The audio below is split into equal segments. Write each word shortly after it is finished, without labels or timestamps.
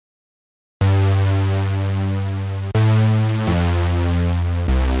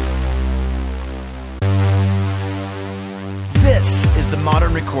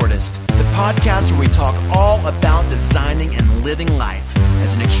Modern Recordist, the podcast where we talk all about designing and living life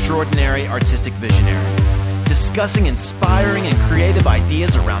as an extraordinary artistic visionary, discussing inspiring and creative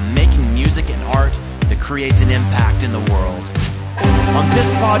ideas around making music and art that creates an impact in the world. On this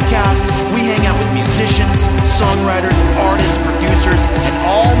podcast, we hang out with musicians, songwriters, artists, producers, and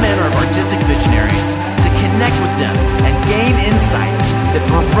all manner of artistic visionaries to connect with them and gain insights that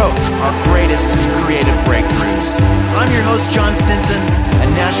provoke our greatest creative breakthroughs. I'm your host, John Stinson, a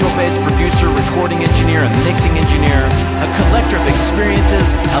Nashville-based producer, recording engineer, and mixing engineer, a collector of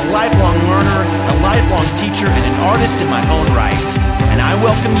experiences, a lifelong learner, a lifelong teacher, and an artist in my own right. And I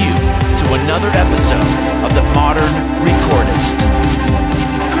welcome you to another episode of the Modern Recordist.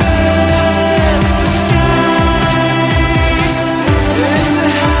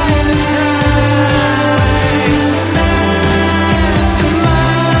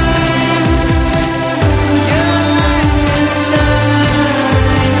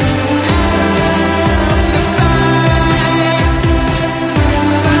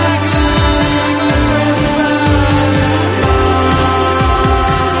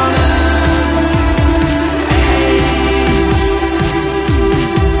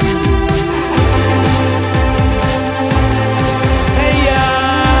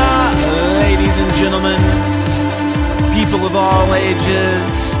 Of all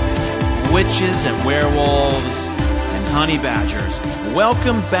ages, witches and werewolves and honey badgers.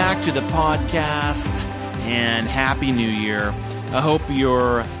 Welcome back to the podcast and Happy New Year. I hope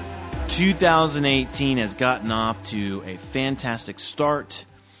your 2018 has gotten off to a fantastic start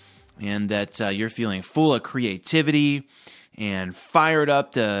and that you're feeling full of creativity and fired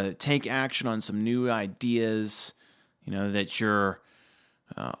up to take action on some new ideas, that you're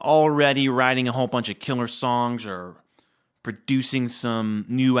already writing a whole bunch of killer songs or producing some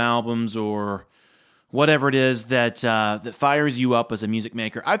new albums or whatever it is that fires you up as a music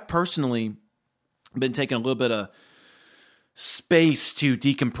maker. I've personally been taking a little bit of space to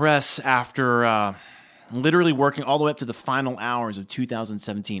decompress after literally working all the way up to the final hours of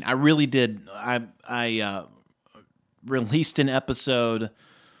 2017. I really did. I released an episode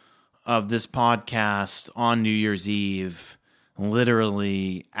of this podcast on New Year's Eve,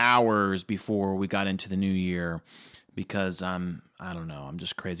 literally hours before we got into the new year. Because I don't know, I'm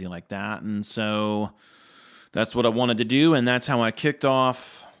just crazy like that. And so that's what I wanted to do, and that's how I kicked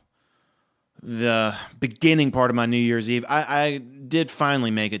off the beginning part of my New Year's Eve. I did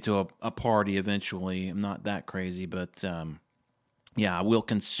finally make it to a party eventually. I'm not that crazy, but I will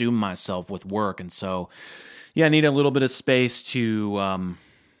consume myself with work. And so, I need a little bit of space to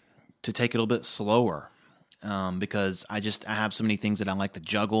take it a little bit slower because I have so many things that I like to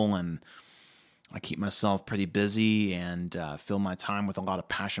juggle, and I keep myself pretty busy and fill my time with a lot of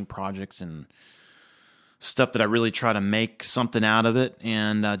passion projects and stuff that I really try to make something out of it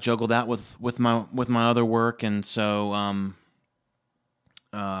and juggle that with my other work. And so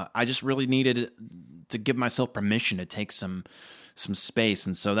I just really needed to give myself permission to take some space.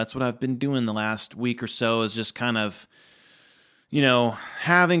 And so that's what I've been doing the last week or so, is just kind of,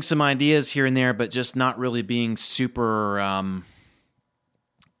 having some ideas here and there, but just not really being super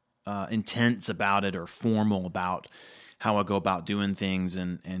intense about it or formal about how I go about doing things,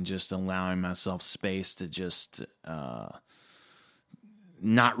 and just allowing myself space to just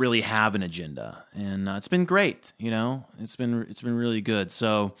not really have an agenda. And it's been great, it's been really good.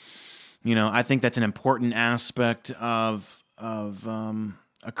 So, I think that's an important aspect of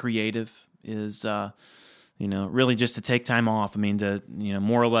a creative is, really just to take time off. I mean, to,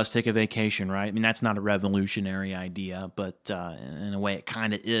 more or less take a vacation, right? I mean, that's not a revolutionary idea, but in a way it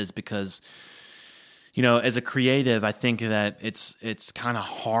kind of is, because, as a creative, I think that it's kind of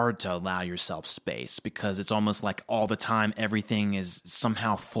hard to allow yourself space, because it's almost like all the time everything is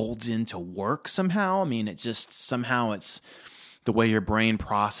somehow folds into work somehow. I mean, it's the way your brain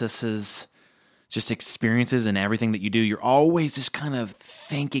processes just experiences and everything that you do. You're always just kind of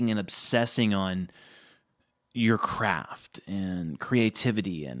thinking and obsessing on your craft and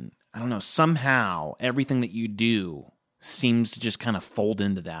creativity, and I don't know, somehow everything that you do seems to just kind of fold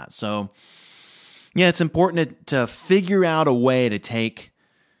into that. So it's important to figure out a way to take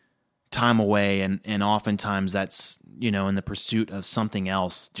time away, and oftentimes that's, in the pursuit of something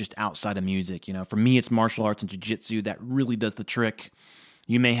else just outside of music. For me, it's martial arts and jiu-jitsu that really does the trick.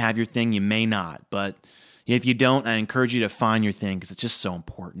 You may have your thing, you may not, but if you don't, I encourage you to find your thing, because it's just so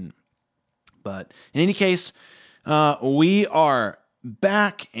important. But in any case, we are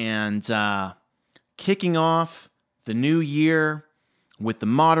back and kicking off the new year with the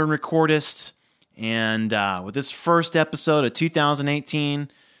Modern Recordist, and with this first episode of 2018,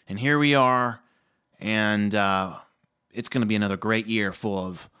 and here we are, and it's going to be another great year full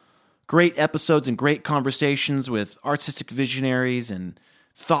of great episodes and great conversations with artistic visionaries and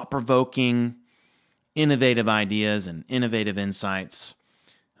thought-provoking, innovative ideas and innovative insights,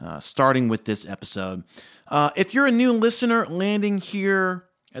 starting with this episode. If you're a new listener landing here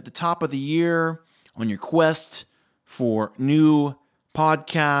at the top of the year on your quest for new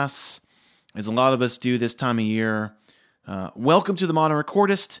podcasts, as a lot of us do this time of year, welcome to the Modern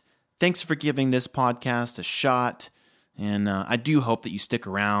Recordist. Thanks for giving this podcast a shot, and I do hope that you stick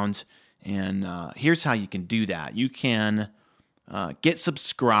around. And here's how you can do that. You can get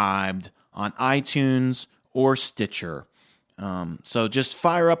subscribed on iTunes or Stitcher. So just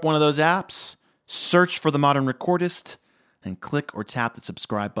fire up one of those apps, search for the Modern Recordist, and click or tap the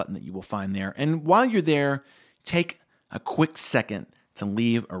subscribe button that you will find there. And while you're there, take a quick second to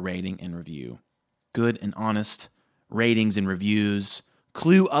leave a rating and review. Good and honest ratings and reviews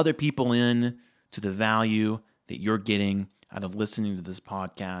clue other people in to the value that you're getting out of listening to this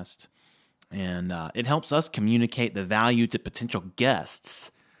podcast. And it helps us communicate the value to potential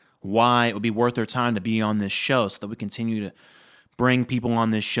guests, why it would be worth their time to be on this show, so that we continue to bring people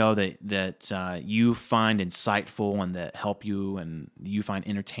on this show that you find insightful and that help you and you find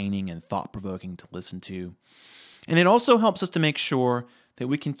entertaining and thought-provoking to listen to. And it also helps us to make sure that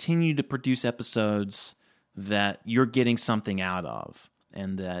we continue to produce episodes that you're getting something out of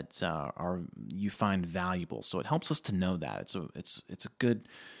and that you find valuable. So it helps us to know that. It's a good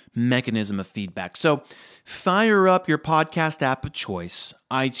mechanism of feedback. So fire up your podcast app of choice,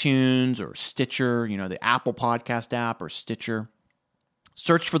 iTunes or Stitcher, the Apple Podcast app or Stitcher.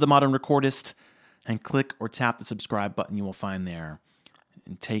 Search for the Modern Recordist and click or tap the subscribe button you will find there.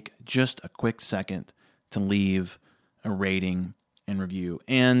 And take just a quick second to leave a rating and review.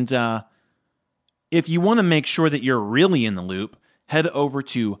 And if you want to make sure that you're really in the loop, head over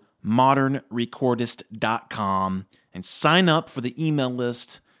to modernrecordist.com and sign up for the email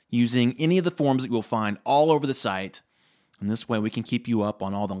list using any of the forms that you'll find all over the site. And this way we can keep you up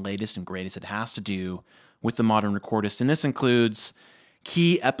on all the latest and greatest it has to do with the Modern Recordist. And this includes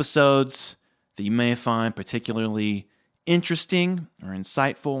key episodes that you may find particularly interesting or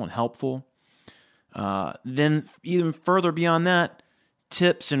insightful and helpful. Then even further beyond that,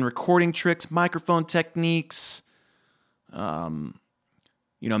 tips and recording tricks, microphone techniques,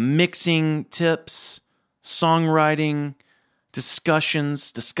 mixing tips, songwriting,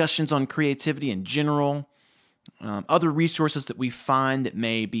 discussions on creativity in general, other resources that we find that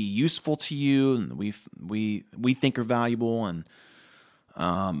may be useful to you and we think are valuable, and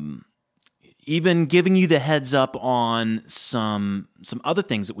even giving you the heads up on some other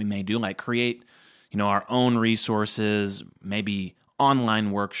things that we may do, like create our own resources, maybe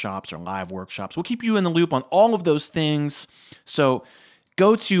online workshops or live workshops. We'll keep you in the loop on all of those things. So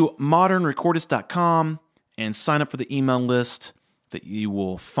go to modernrecordist.com and sign up for the email list that you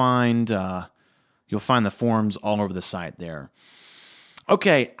will find. You'll find the forms all over the site there.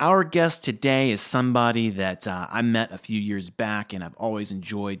 Okay, our guest today is somebody that I met a few years back, and I've always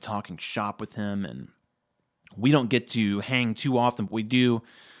enjoyed talking shop with him. And we don't get to hang too often, but we do.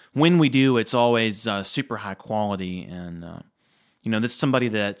 When we do, it's always super high quality. And this is somebody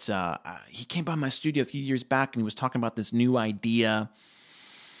that he came by my studio a few years back, and he was talking about this new idea.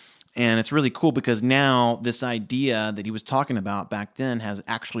 And it's really cool because now this idea that he was talking about back then has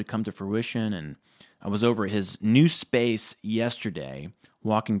actually come to fruition. And I was over at his new space yesterday,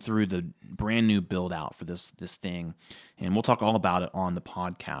 walking through the brand new build out for this thing. And we'll talk all about it on the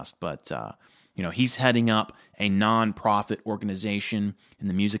podcast. But he's heading up a nonprofit organization in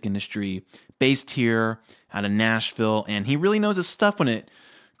the music industry based here out of Nashville. And he really knows his stuff when it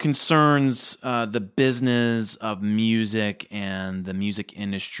concerns the business of music and the music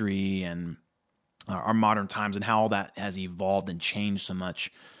industry and our modern times and how all that has evolved and changed so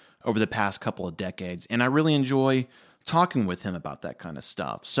much over the past couple of decades. And I really enjoy talking with him about that kind of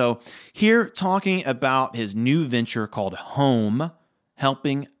stuff. So here, talking about his new venture called Home,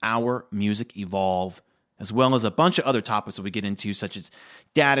 helping our music evolve, as well as a bunch of other topics that we get into, such as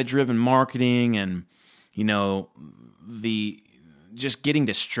data-driven marketing and, the just getting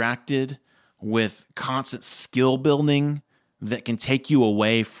distracted with constant skill building that can take you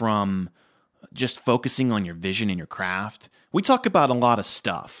away from just focusing on your vision and your craft. We talk about a lot of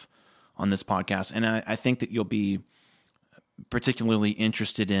stuff on this podcast, and I think that you'll be particularly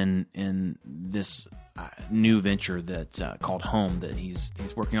interested in this new venture that's called Home that he's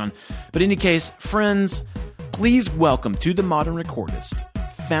working on. But in any case, friends, please welcome to the Modern Recordist,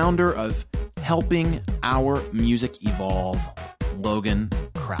 founder of Helping Our Music Evolve, Logan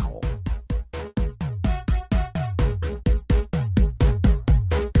Crowell.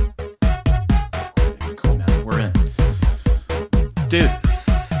 Cool, man. We're in. Dude,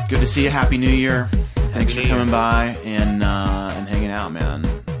 good to see you. Happy New Year. Thanks for coming by and hanging out, man.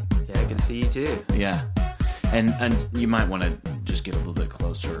 Yeah, good to see you too. Yeah. And you might want to just get a little bit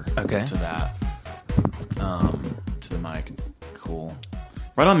closer to that. To the mic. Cool.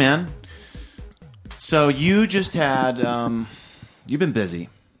 Right on, man. So you just had you've been busy.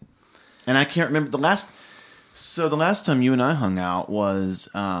 And I can't remember the last time you and I hung out was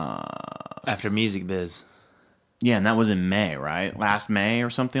after Music Biz. Yeah, and that was in May, right? Last May or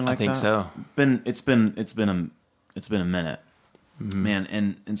something like that. I think so. It's been a minute, man.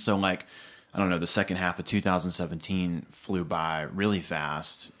 And so like I don't know, the second half of 2017 flew by really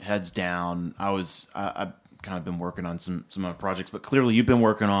fast. Heads down. I've kind of been working on some other projects, but clearly you've been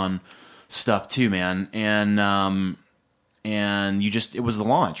working on stuff too, man. And it was the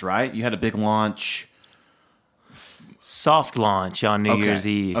launch, right? You had a big launch. Soft launch on New Year's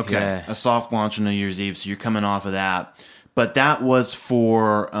Eve. Okay, yeah. A soft launch on New Year's Eve. So you're coming off of that, but that was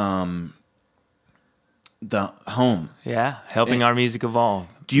for the home. Yeah, helping our music evolve.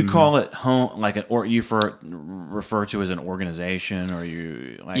 Do you call it home, like or you refer to as an organization, or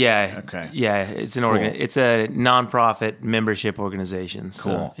you like? Yeah, okay, yeah. It's an cool. It's a nonprofit membership organization. So,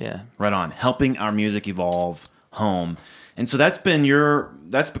 cool. Yeah, right on. Helping our music evolve home. And so that's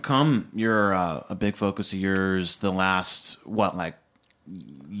become your a big focus of yours the last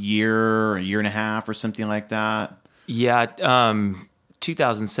year and a half or something like that. Yeah,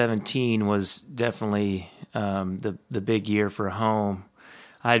 2017 was definitely the big year for home.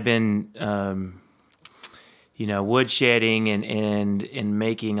 I'd been woodshedding and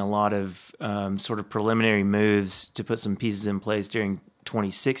making a lot of sort of preliminary moves to put some pieces in place during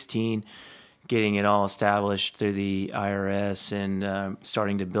 2016. Getting it all established through the IRS and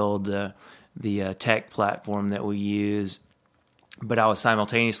starting to build the tech platform that we use. But I was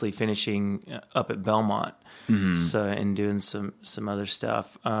simultaneously finishing up at Belmont, and doing some other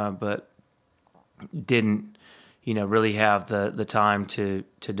stuff, but didn't really have the time to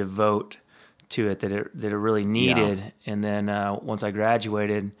devote to it that it really needed. Yeah. And then once I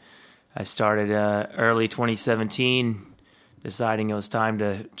graduated, I started early 2017. Deciding it was time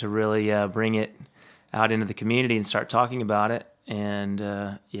to really bring it out into the community and start talking about it. And,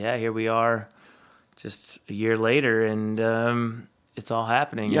 here we are just a year later, and it's all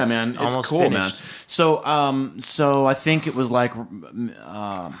happening. Yeah, it's man. It's almost cool, finished. Man. So I think it was like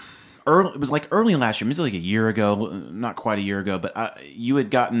early. It was like early last year. Maybe like a year ago, not quite a year ago, but you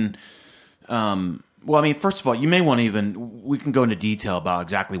had gotten well, I mean, first of all, you may want to we can go into detail about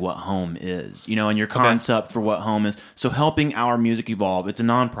exactly what home is, and your concept for what home is. So helping our music evolve, it's a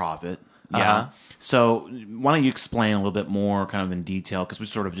nonprofit. Yeah. Uh-huh. So why don't you explain a little bit more kind of in detail, because we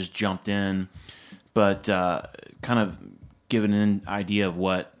sort of just jumped in, but kind of give an idea of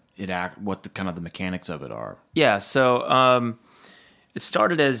what the kind of the mechanics of it are. Yeah. So it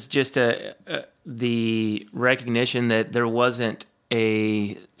started as just the recognition that there wasn't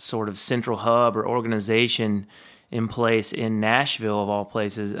a sort of central hub or organization in place in Nashville, of all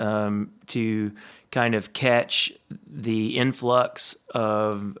places, to kind of catch the influx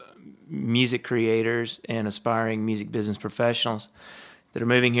of music creators and aspiring music business professionals that are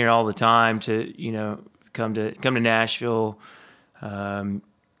moving here all the time to, come to Nashville, kind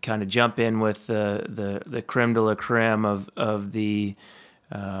of jump in with the creme de la creme of the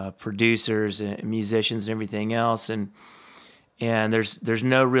producers and musicians and everything else. And there's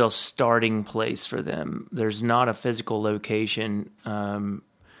no real starting place for them. There's not a physical location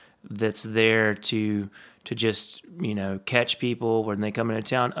that's there to just catch people when they come into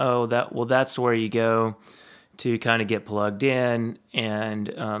town. That's where you go to kind of get plugged in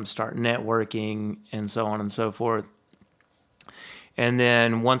and start networking and so on and so forth. And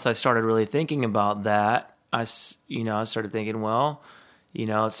then once I started really thinking about that, I started thinking, well,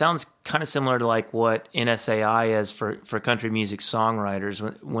 it sounds kind of similar to like what NSAI is for country music songwriters.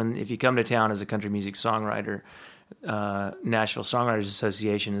 If you come to town as a country music songwriter, Nashville Songwriters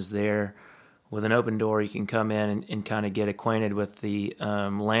Association is there with an open door. You can come in and kind of get acquainted with the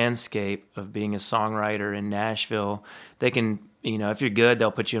landscape of being a songwriter in Nashville. They can, if you're good, they'll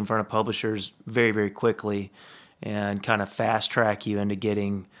put you in front of publishers very, very quickly and kind of fast track you into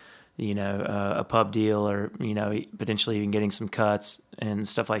getting a pub deal, or, potentially even getting some cuts and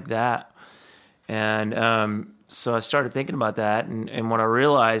stuff like that. And so I started thinking about that. And what I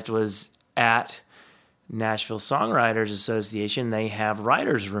realized was at Nashville Songwriters Association, they have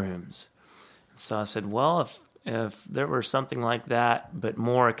writers' rooms. So I said, well, if there were something like that, but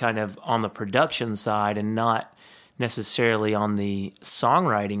more kind of on the production side and not necessarily on the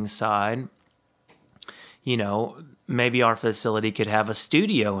songwriting side, maybe our facility could have a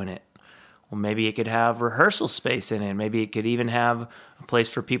studio in it well, maybe it could have rehearsal space in it. Maybe it could even have a place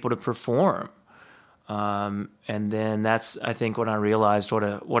for people to perform. And then that's, I think, when I realized what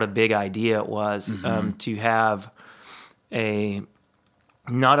a big idea it was, to have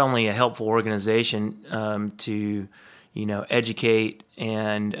not only a helpful organization to, educate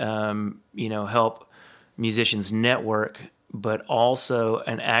and, help musicians network, but also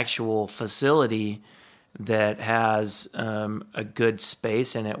an actual facility that has a good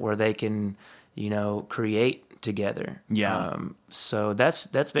space in it where they can, create together. Yeah. So that's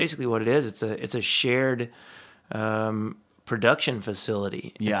basically what it is. It's a shared production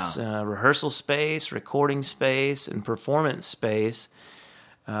facility. Yeah. It's rehearsal space, recording space, and performance space.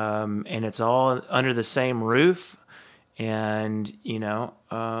 And it's all under the same roof. And,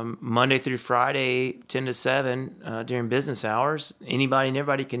 Monday through Friday, 10 to 7, during business hours, anybody and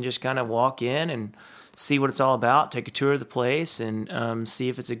everybody can just kind of walk in and see what it's all about, take a tour of the place, and see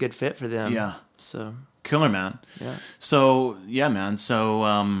if it's a good fit for them. Yeah. So killer, man. Yeah. So, yeah, man.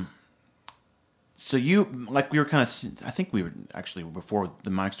 So, so you, like we were kind of, I think we were actually, before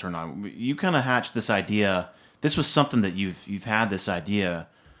the mics turned on, you kind of hatched this idea. This was something that you've had this idea,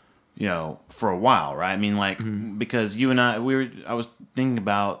 for a while, right? I mean, like, because you and I was thinking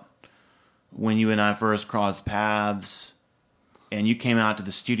about when you and I first crossed paths and you came out to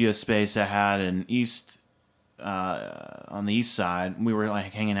the studio space I had in on the east side. We were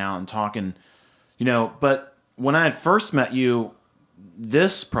like hanging out and talking, but when I had first met you,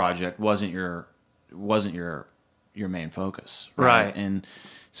 this project wasn't your main focus, right? And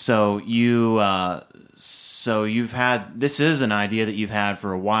so you've had, this is an idea that you've had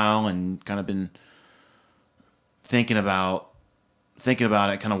for a while and kind of been thinking about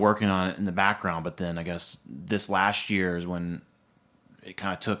it, kind of working on it in the background. But then I guess this last year is when it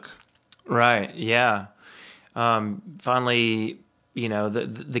kind of took. Right. Yeah. Finally,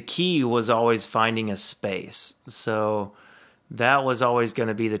 the key was always finding a space. So that was always going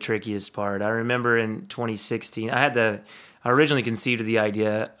to be the trickiest part. I remember in 2016, I originally conceived of the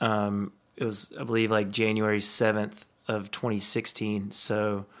idea. It was, I believe, like January 7th of 2016.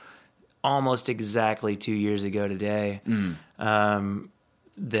 So almost exactly 2 years ago today,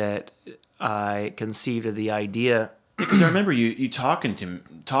 that I conceived of the idea. Because I remember you talking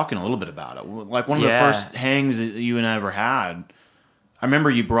a little bit about it. Like one of the first hangs that you and I ever had, I remember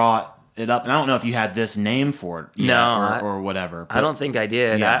you brought it up, and I don't know if you had this name for it yet or whatever. I don't think I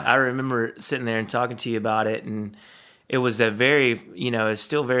did. Yeah. I remember sitting there and talking to you about it, and it was it's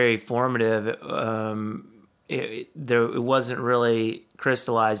still very formative. It wasn't really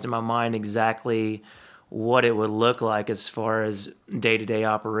crystallized in my mind exactly what it would look like as far as day-to-day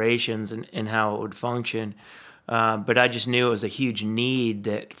operations and how it would function. But I just knew it was a huge need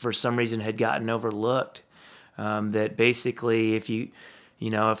that for some reason had gotten overlooked. That basically if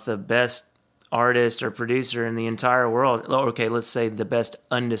the best artist or producer in the entire world, okay, let's say the best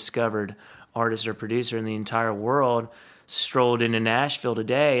undiscovered artist or producer in the entire world strolled into Nashville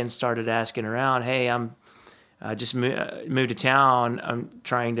today and started asking around, hey, I just moved to town. I'm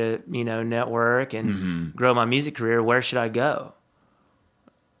trying to, network and grow my music career. Where should I go?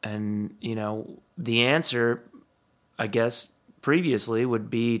 And, the answer, I guess, previously would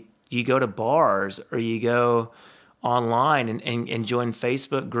be you go to bars or you go online and join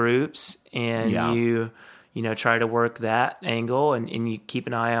Facebook groups and you try to work that angle and you keep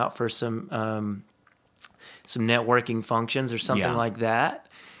an eye out for some networking functions or something like that.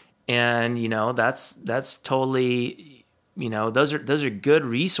 And, that's totally, those are good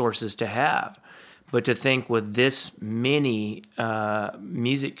resources to have. But to think with this many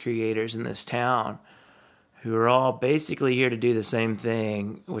music creators in this town who are all basically here to do the same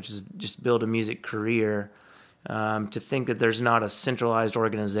thing, which is just build a music career, to think that there's not a centralized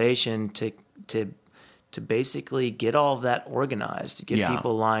organization to basically get all of that organized, to get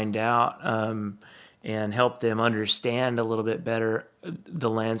people lined out, and help them understand a little bit better the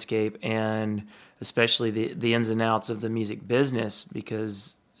landscape and especially the ins and outs of the music business,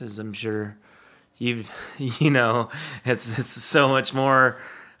 because as I'm sure it's so much more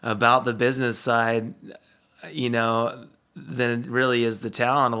about the business side, than it really is the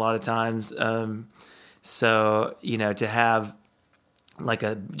talent a lot of times. So, to have like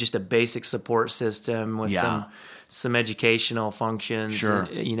just a basic support system with some educational functions,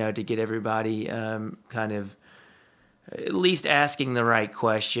 to get everybody kind of at least asking the right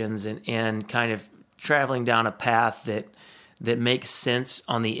questions and kind of traveling down a path that makes sense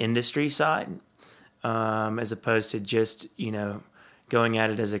on the industry side, as opposed to just, going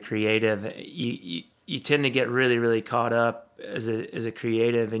at it as a creative. You tend to get really, really caught up as a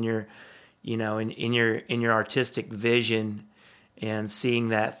creative in your, in your artistic vision and seeing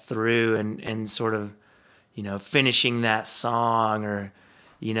that through and sort of, finishing that song or,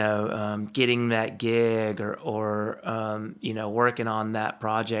 getting that gig or working on that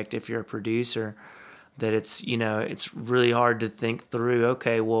project if you're a producer, that it's really hard to think through,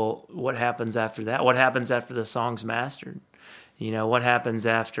 okay, well, what happens after that? What happens after the song's mastered? What happens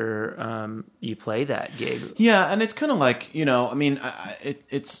after you play that gig? Yeah, and it's kind of like,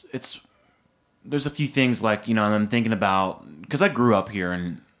 it's there's a few things like, I'm thinking about, because I grew up here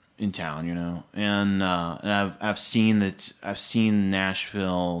in town, and I've seen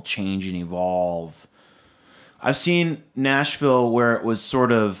Nashville change and evolve. I've seen Nashville where it was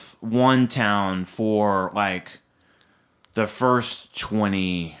sort of one town for like the first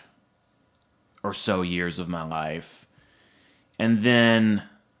 20 or so years of my life. And then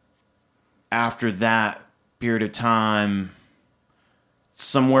after that period of time,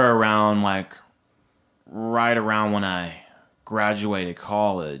 somewhere around right around when I graduated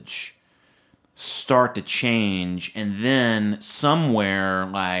college, start to change. And then somewhere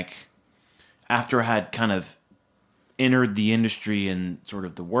after I had kind of entered the industry and sort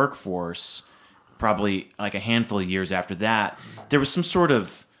of the workforce, probably like a handful of years after that, there was some sort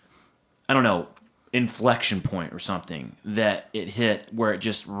of, I don't know, inflection point or something that it hit where it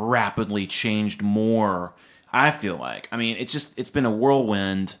just rapidly changed more. I feel like, it's been a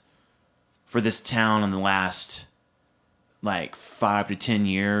whirlwind for this town in the last 5 to 10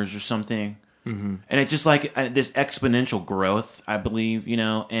 years or something. Mm-hmm. And it's just this exponential growth, I believe,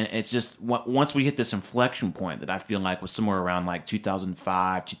 and it's just once we hit this inflection point that I feel like was somewhere around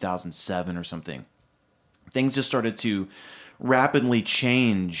 2005, 2007 or something, things just started to rapidly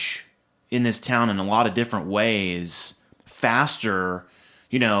change in this town in a lot of different ways, faster,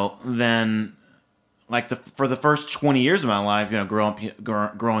 than for the first 20 years of my life,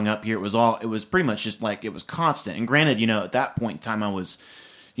 growing up here, it was pretty much just it was constant. And granted, at that point in time, I was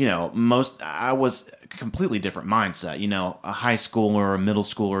a completely different mindset, a high schooler, a middle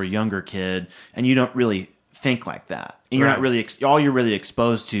schooler, a younger kid, and you don't really think like that. And you're not really, all you're really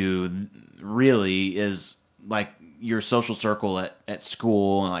exposed to really is your social circle at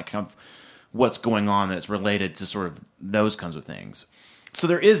school and kind of what's going on that's related to sort of those kinds of things. So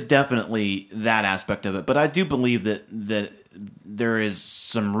there is definitely that aspect of it, but I do believe that there is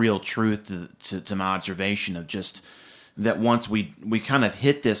some real truth to my observation of just that once we kind of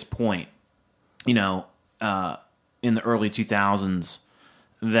hit this point, in the early 2000s,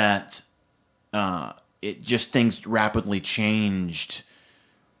 that it just things rapidly changed.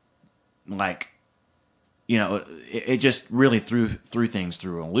 It just really threw things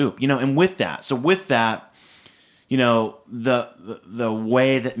through a loop, and with that, the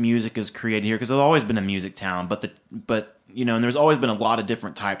way that music is created here, because there's always been a music town, and there's always been a lot of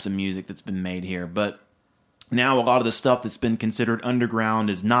different types of music that's been made here, but now a lot of the stuff that's been considered underground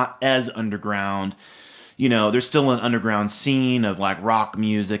is not as underground. There's still an underground scene of rock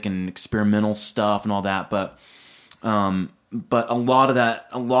music and experimental stuff and all that, but a lot of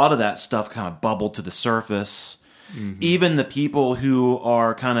that stuff kind of bubbled to the surface. Mm-hmm. Even the people who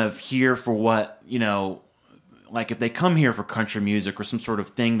are kind of here for what, if they come here for country music or some sort of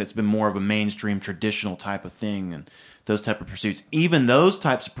thing that's been more of a mainstream traditional type of thing and those type of pursuits, even those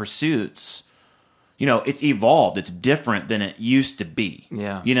types of pursuits, it's evolved. It's different than it used to be.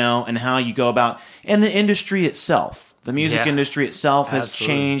 Yeah. And how you go about, and the industry itself, the music industry itself has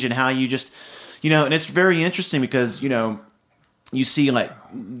changed, and how you just, and it's very interesting because, you see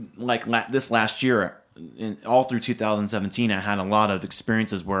this last year, all through 2017, I had a lot of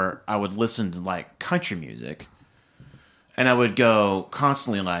experiences where I would listen to country music, and I would go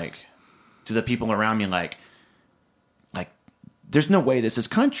constantly to the people around me there's no way this is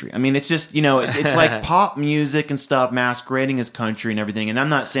country. It's just, it's like pop music and stuff masquerading as country and everything. And I'm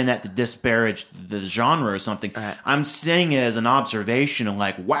not saying that to disparage the genre or something. Right. I'm saying it as an observation of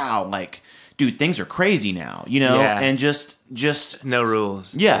wow, dude, things are crazy now, and just no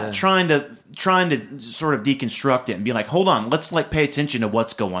rules. Yeah, trying to sort of deconstruct it and be hold on, let's pay attention to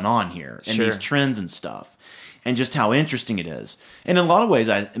what's going on here and these trends and stuff, and just how interesting it is. And in a lot of ways,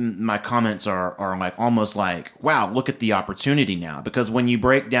 my comments are almost wow, look at the opportunity now, because when you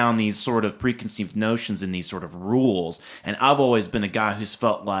break down these sort of preconceived notions and these sort of rules, and I've always been a guy who's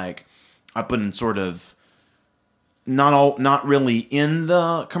felt I've been sort of not really in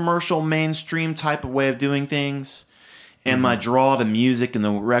the commercial mainstream type of way of doing things. And my draw to music and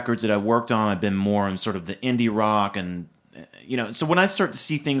the records that I've worked on have been more in sort of the indie rock, and so when I start to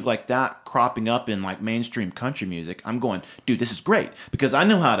see things like that cropping up in mainstream country music, I'm going, dude, this is great, because I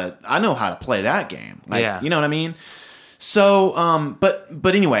know how to play that game. You know what I mean? So,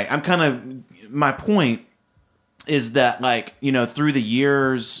 but anyway, I'm kind of, my point is that, like, you know, through the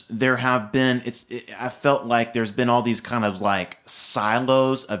years there have been I felt like there's been all these kind of like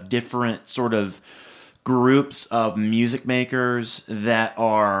silos of different sort of groups of music makers that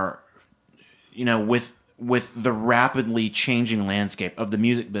are, you know, with the rapidly changing landscape of the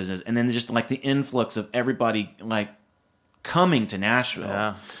music business, and then just like the influx of everybody like coming to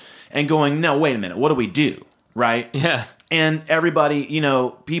Nashville and going, no, wait a minute, what do we do? Right? Yeah. And everybody, you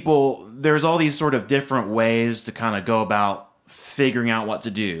know, people, there's all these sort of different ways to kind of go about figuring out what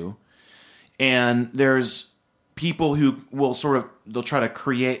to do. And there's people who will they'll try to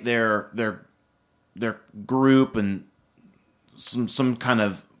create their group and some kind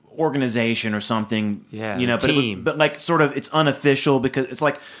of organization or something, you know, team. But like sort of it's unofficial, because it's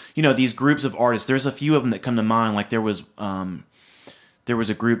like, you know, these groups of artists, there's a few of them that come to mind. Like there was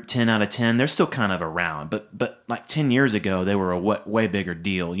a group 10 out of 10. They're still kind of around, but like 10 years ago, they were a way bigger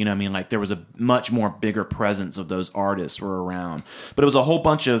deal. You know what I mean? Like there was a much more bigger presence of those artists were around, but it was a whole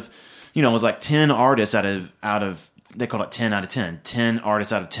bunch of, you know, it was like 10 artists out of they called it 10 out of 10, 10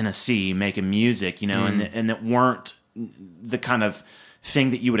 artists out of Tennessee making music, you know, and that weren't the kind of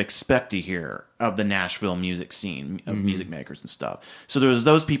thing that you would expect to hear of the Nashville music scene of music makers and stuff. So there was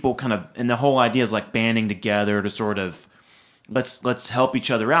those people kind of, and the whole idea is like banding together to sort of, let's help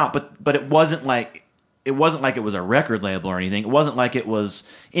each other out, but it wasn't like it was a record label or anything. It wasn't like it was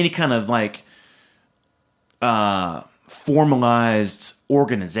any kind of like formalized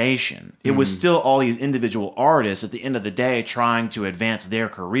organization. It was still all these individual artists at the end of the day trying to advance their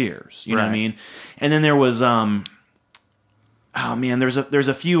careers. You know what I mean? And then there was oh man, there's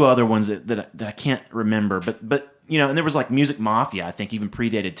a few other ones that I can't remember, but you know, and there was like Music Mafia, I think even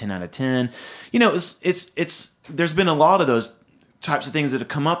predated 10 out of 10. You know, it's there's been a lot of those types of things that have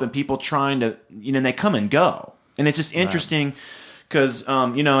come up, and people trying to, you know, and they come and go, and it's just interesting because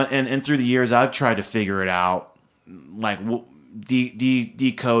you know, and through the years I've tried to figure it out, like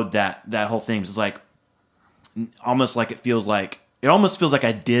decode that whole thing. It's like almost like it almost feels like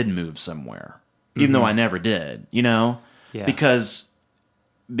I did move somewhere, even though I never did, you know, because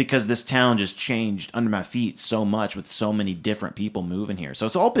this town just changed under my feet so much with so many different people moving here. So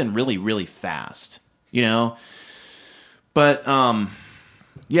it's all been really, really fast, you know. But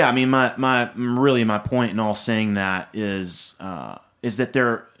yeah, I mean, my point in all saying that is that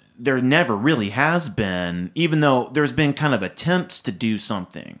there never really has been, even though there's been kind of attempts to do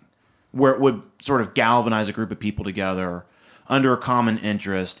something where it would sort of galvanize a group of people together under a common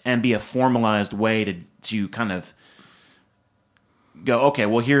interest and be a formalized way to kind of go, okay,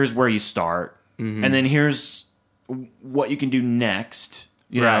 well, here's where you start, and then here's what you can do next,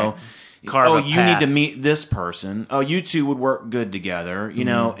 you know. You need to meet this person. Oh, you two would work good together, you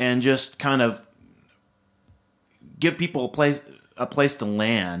know, and just kind of give people a place to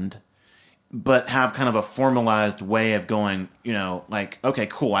land, but have kind of a formalized way of going, you know, like, okay,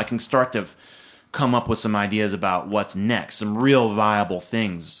 cool, I can start to come up with some ideas about what's next, some real viable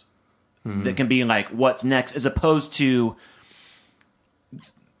things that can be like what's next, as opposed to,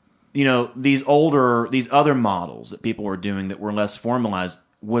 you know, these other models that people were doing that were less formalized,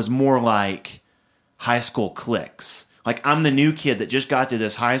 was more like high school cliques. Like, I'm the new kid that just got to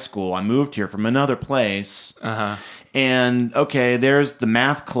this high school. I moved here from another place. And, okay, there's the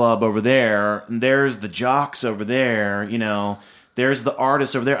math club over there. And there's the jocks over there. You know, there's the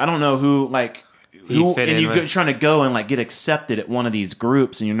artists over there. I don't know who, like, and you're trying to go and, like, get accepted at one of these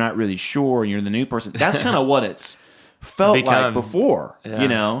groups, and you're not really sure, and you're the new person. That's kind of what it's felt like before, you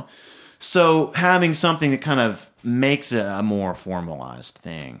know? So having something that kind of makes it a more formalized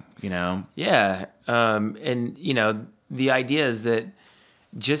thing, you know? Yeah. And, you know, the idea is that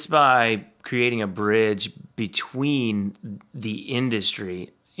just by creating a bridge between the industry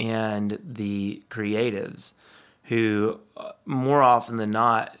and the creatives, who more often than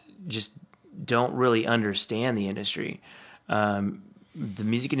not just don't really understand the industry. The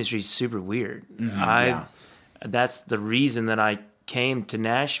music industry is super weird. That's the reason that I came to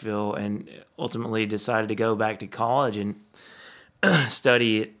Nashville and ultimately decided to go back to college and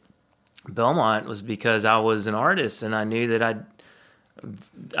study at Belmont, was because I was an artist, and I knew that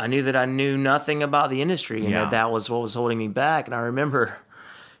I knew nothing about the industry, and that was what was holding me back. And I remember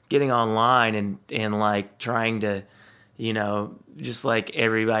getting online and like trying to, you know, just like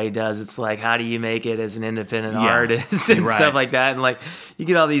everybody does, it's like, how do you make it as an independent artist and stuff like that? And like, you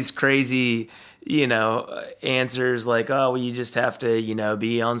get all these crazy, you know, answers like, oh, well, you just have to, you know,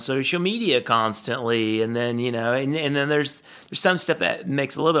 be on social media constantly. And then, you know, and then there's some stuff that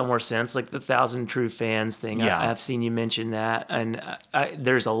makes a little bit more sense, like the 1,000 True Fans thing. I've seen you mention that. And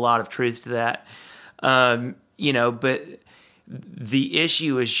there's a lot of truth to that. You know, but the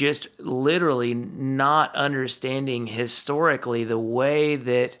issue is just literally not understanding historically the way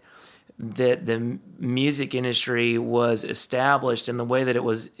that the music industry was established and the way that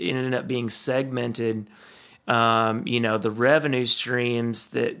it ended up being segmented. The revenue streams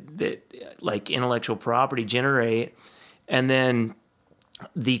that like intellectual property generate, and then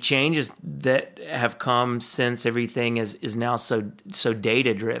the changes that have come since everything is now so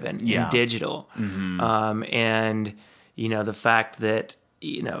data driven and digital. Mm-hmm. And the fact that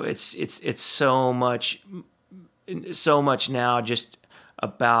it's so much now just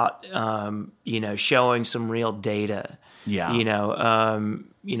about showing some real data.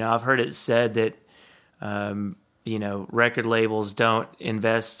 I've heard it said that record labels don't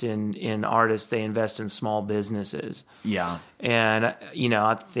invest in artists, they invest in small businesses. Yeah. And,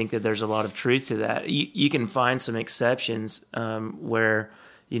 I think that there's a lot of truth to that. You can find some exceptions where,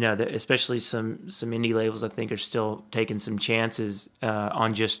 especially some indie labels, I think, are still taking some chances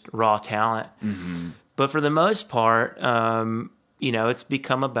on just raw talent. Mm-hmm. But for the most part, it's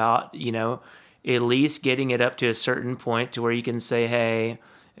become about, at least getting it up to a certain point to where you can say, hey,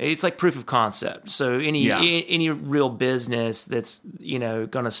 it's like proof of concept. So any real business that's going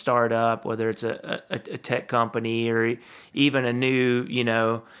to start up, whether it's a tech company or even a new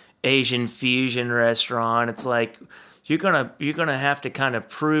Asian fusion restaurant, it's like you're gonna have to kind of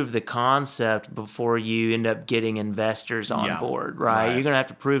prove the concept before you end up getting investors on board, right? You're gonna have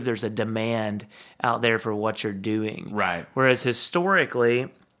to prove there's a demand out there for what you're doing, right? Whereas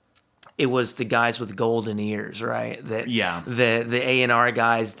historically, it was the guys with golden ears, right? The A&R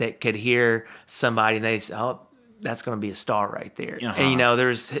guys that could hear somebody and they say, "Oh, that's going to be a star right there." Uh-huh. And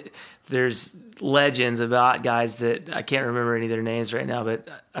there's legends about guys that I can't remember any of their names right now, but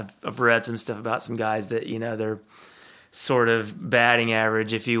I've read some stuff about some guys that they're sort of batting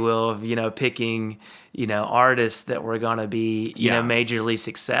average, if you will, of picking artists that were going to be majorly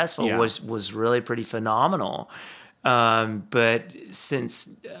successful was really pretty phenomenal. But since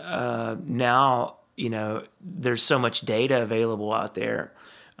now, there's so much data available out there,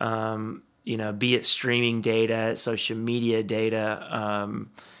 be it streaming data, social media data,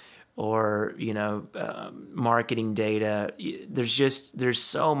 or, marketing data. There's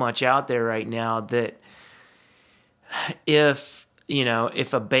so much out there right now that if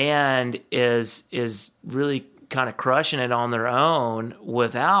a band is really kind of crushing it on their own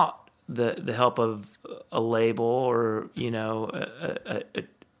without the help of a label or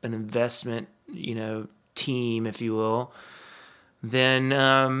an investment team, if you will, then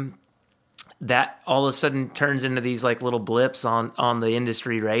that all of a sudden turns into these like little blips on the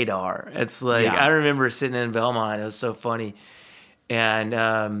industry radar. It's like I remember sitting in Belmont, it was so funny, and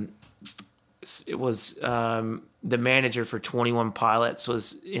it was the manager for 21 Pilots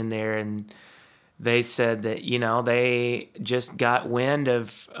was in there, and they said that, they just got wind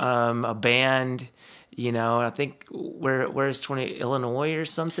of a band, I think where's Illinois or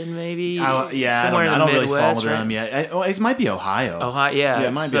something maybe? Somewhere I don't really follow them yet. It might be Ohio. Ohio, yeah. Yeah,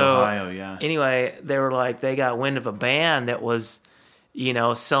 it might be Ohio, yeah. Anyway, they were like, they got wind of a band that was,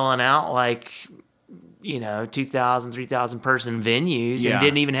 selling out like, 2,000, 3,000 person venues and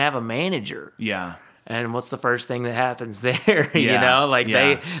didn't even have a manager. Yeah. And what's the first thing that happens there?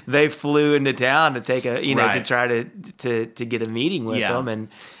 They flew into town to take to try to get a meeting with them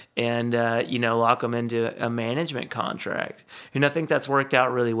and lock them into a management contract. And I think that's worked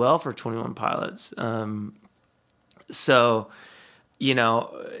out really well for 21 Pilots. So,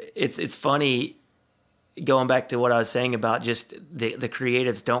 it's funny going back to what I was saying about just the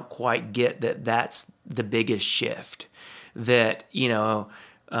creatives don't quite get that that's the biggest shift that,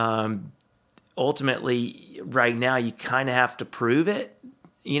 ultimately, right now, you kind of have to prove it.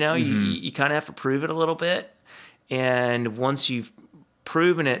 You kind of have to prove it a little bit. And once you've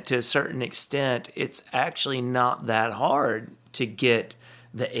proven it to a certain extent, it's actually not that hard to get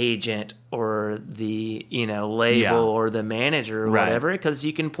the agent or the label or the manager or whatever, because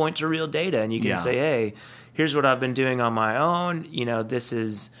you can point to real data and you can say, hey, here's what I've been doing on my own. This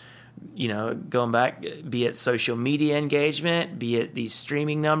is going back, be it social media engagement, be it these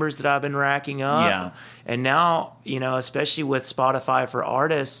streaming numbers that I've been racking up. Yeah. And now, especially with Spotify for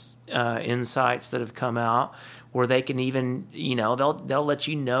Artists insights that have come out, where they can even, they'll let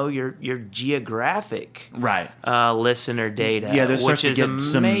you know your geographic listener data, yeah, which is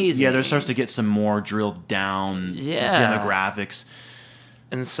amazing. There starts to get some more drilled down demographics.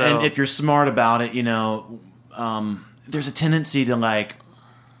 And if you're smart about it, there's a tendency to like,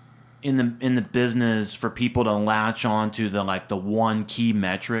 in the business for people to latch on to the one key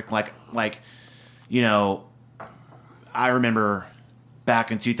metric. I remember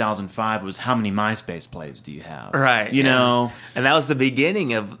back in 2005 was how many MySpace plays do you have? Right. You know, and that was the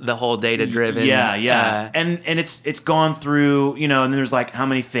beginning of the whole data driven. Yeah. And it's gone through, you know, and there's like how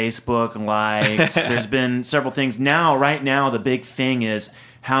many Facebook likes. There's been several things. Right now, the big thing is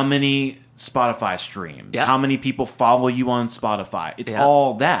how many Spotify streams, how many people follow you on Spotify. It's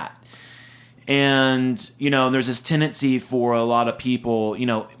all that. And, you know, there's this tendency for a lot of people, you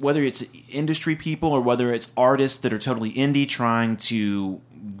know, whether it's industry people or whether it's artists that are totally indie trying to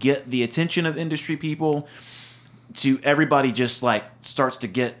get the attention of industry people, to everybody just like starts to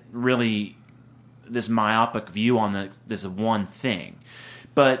get really this myopic view on this one thing.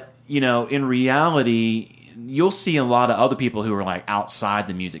 But, you know, in reality, you'll see a lot of other people who are like outside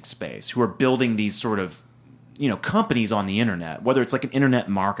the music space who are building these sort of, you know, companies on the internet, whether it's like an internet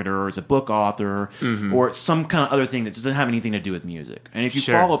marketer or it's a book author or it's some kind of other thing that doesn't have anything to do with music. And if you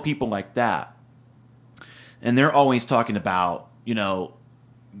follow people like that, and they're always talking about, you know,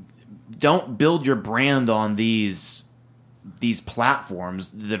 don't build your brand on these platforms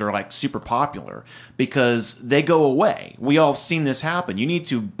that are like super popular because they go away. We all have seen this happen. You need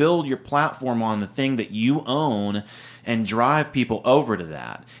to build your platform on the thing that you own and drive people over to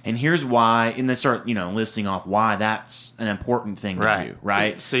that. And here's why, and they start, you know, listing off why that's an important thing to do,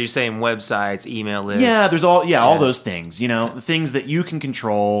 right? So you're saying websites, email lists. Yeah, there's all those things, you know, the things that you can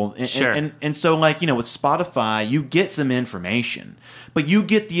control. And so, like, you know, with Spotify, you get some information, but you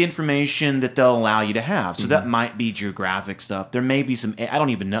get the information that they'll allow you to have. So that might be geographic stuff. There may be some, I don't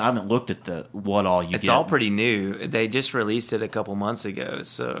even know. I haven't looked at what all you get. It's all pretty new. They just released it a couple months ago.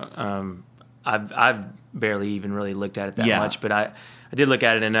 So I've barely even really looked at it that much, but I did look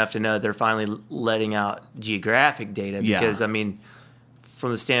at it enough to know that they're finally letting out geographic data because, I mean,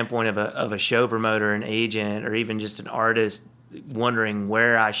 from the standpoint of a show promoter, an agent, or even just an artist wondering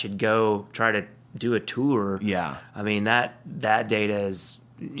where I should go try to do a tour. Yeah. I mean, that data is,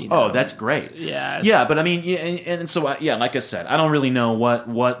 you know, that's great. Yeah. Yeah, but I mean, and so, like I said, I don't really know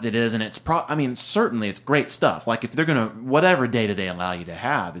what it is, and it's I mean, certainly it's great stuff. Like if they're going to, whatever data they allow you to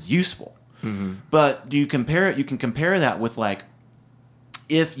have is useful. But do you compare it? You can compare that with like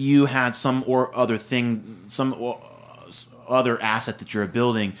if you had some other asset that you're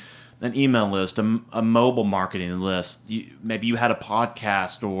building, an email list, a mobile marketing list. Maybe you had a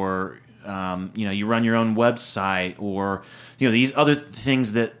podcast, or you know, you run your own website, or you know, these other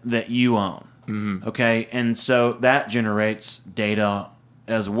things that you own. Okay, and so that generates data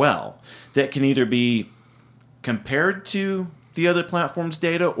as well that can either be compared to the other platform's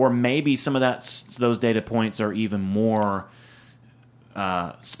data, or maybe some of those data points are even more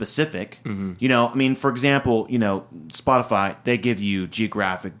specific. You know, I mean, for example, you know, Spotify, they give you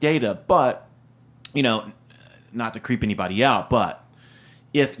geographic data, but, you know, not to creep anybody out, but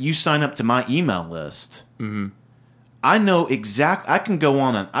if you sign up to my email list, I know I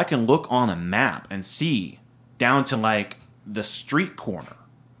can look on a map and see down to like the street corner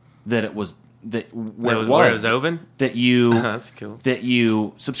that it was, where it was open, that you that's cool. That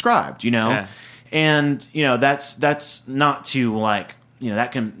you subscribed, you know, and you know that's not to like, you know,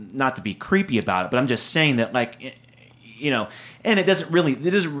 that can not to be creepy about it, but I'm just saying that, like, you know, and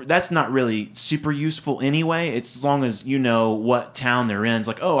that's not really super useful anyway. It's as long as you know what town they're in. It's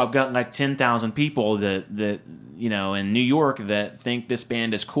like, oh, I've got like 10,000 people that you know, in New York that think this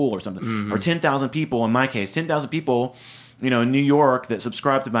band is cool or something, or 10,000 people, in my case, 10,000 people, you know, in New York that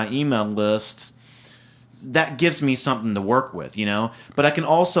subscribe to my email list. That gives me something to work with, you know. But I can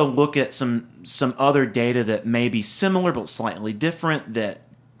also look at some other data that may be similar but slightly different, that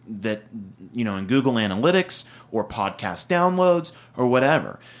you know, in Google Analytics or podcast downloads or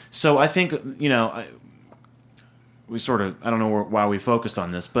whatever. So I think, you know, I don't know why we focused on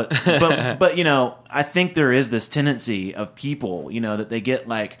this, but but you know, I think there is this tendency of people, you know, that they get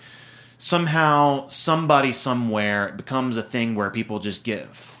like, somehow somebody somewhere, it becomes a thing where people just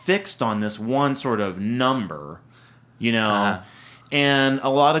get fixed on this one sort of number, you know, and a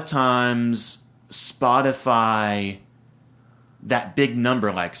lot of times Spotify, that big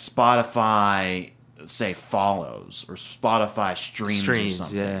number, like Spotify, say, follows, or Spotify streams or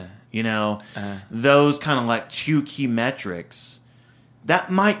something, you know, those kind of like two key metrics, that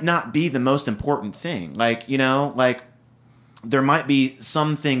might not be the most important thing. Like, you know, like, there might be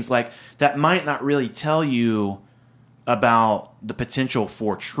some things like that might not really tell you about the potential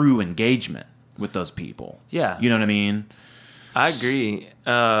for true engagement with those people. Yeah. You know what I mean? I agree.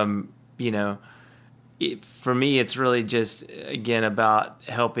 You know, for me, it's really just, again, about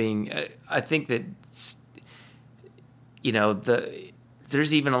helping. I think that, you know,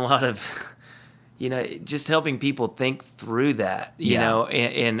 there's even a lot of, you know, just helping people think through that, you know,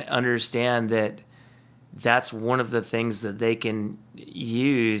 and understand that, that's one of the things that they can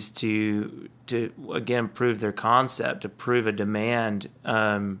use to again prove their concept, to prove a demand,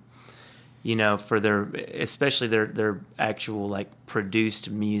 for especially their actual like produced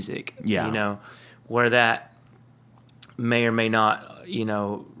music. Yeah. Where that may or may not,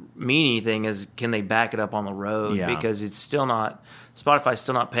 mean anything is, can they back it up on the road? Yeah. Because it's still not, Spotify's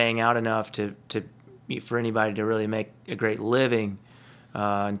still not paying out enough for anybody to really make a great living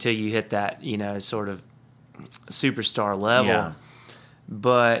until you hit that, sort of superstar level. Yeah.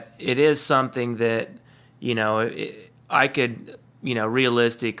 But it is something that, I could,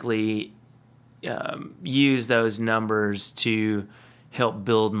 realistically use those numbers to help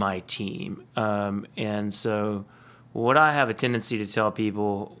build my team. And so what I have a tendency to tell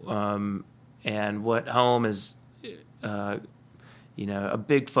people, and what Home is, a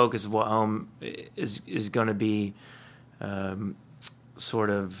big focus of what Home is going to be, sort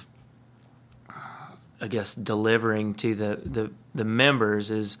of, I guess, delivering to the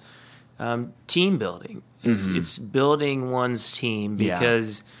members is team building. It's building one's team,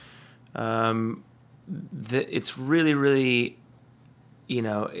 because it's really, really,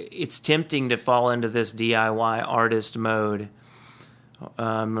 it's tempting to fall into this DIY artist mode,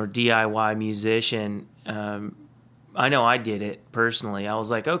 or DIY musician. I know I did it personally. I was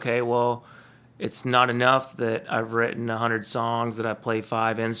like, okay, well, it's not enough that I've written 100 songs, that I play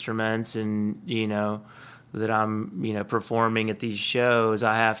 5 instruments, and, that I'm, performing at these shows.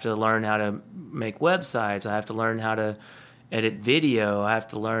 I have to learn how to make websites. I have to learn how to edit video. I have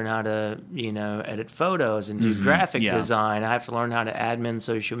to learn how to, edit photos and do graphic design. I have to learn how to admin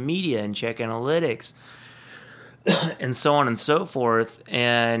social media and check analytics and so on and so forth.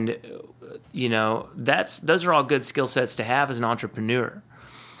 And, those are all good skill sets to have as an entrepreneur.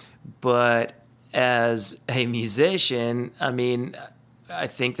 But as a musician, I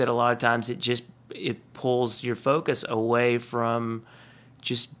think that a lot of times it pulls your focus away from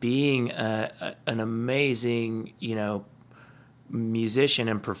just being an amazing, musician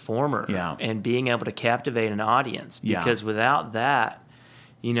and performer, and being able to captivate an audience. Because without that,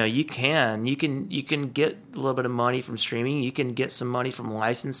 you can get a little bit of money from streaming, you can get some money from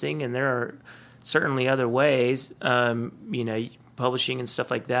licensing, and there are certainly other ways, publishing and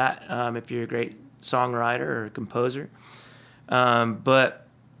stuff like that, if you're a great songwriter or composer. But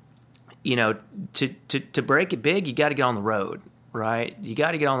to break it big, you got to get on the road, right? You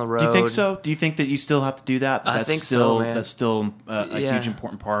got to get on the road. Do you think so? Do you think that you still have to do that? I think so, man. That's still a huge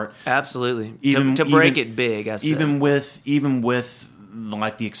important part. Absolutely. To break it big, I said. Even with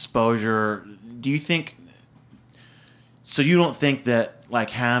like the exposure, do you think? So you don't think that like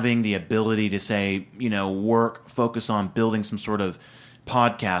having the ability to say, focus on building some sort of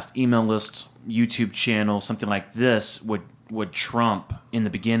podcast, email list, YouTube channel, something like this would trump, in the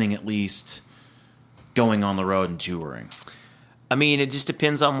beginning at least, going on the road and touring? It just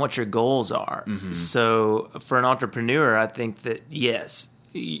depends on what your goals are. So for an entrepreneur, I think that, yes,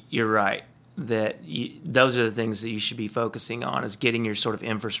 you're right, that those are the things that you should be focusing on, is getting your sort of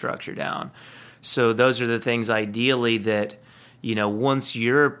infrastructure down. So those are the things ideally that, once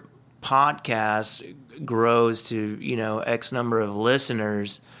your podcast grows to, X number of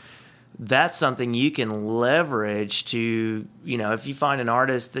listeners, that's something you can leverage to, if you find an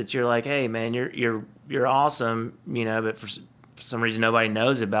artist that you're like, hey man, you're awesome, but for some reason nobody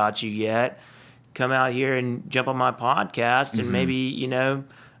knows about you yet, come out here and jump on my podcast, and maybe,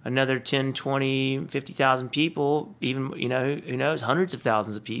 another 10, 20, 50,000 people, even, who knows, hundreds of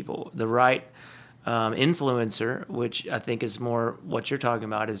thousands of people, the right influencer, which I think is more what you're talking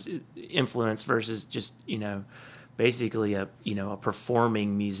about, is influence versus just, basically a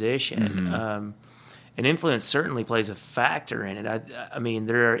performing musician. And influence certainly plays a factor in it.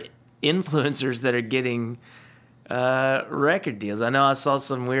 There are influencers that are getting record deals. I know I saw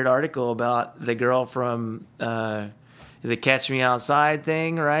some weird article about the girl from the Catch Me Outside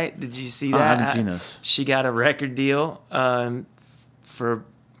thing, right? Did you see that? I haven't seen this. She got a record deal for,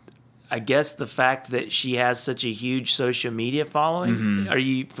 I guess, the fact that she has such a huge social media following. Are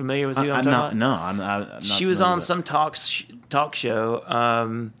you familiar with who I'm talking about? No, I'm not. She was on some talk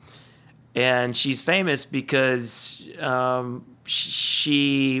show, and she's famous because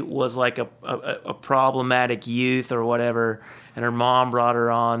she was like a problematic youth or whatever, and her mom brought her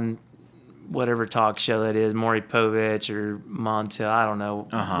on whatever talk show that is, Maury Povich or Montel. I don't know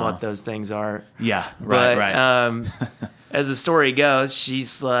what those things are. Yeah, right. As the story goes,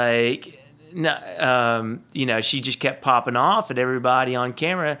 she's like, she just kept popping off at everybody on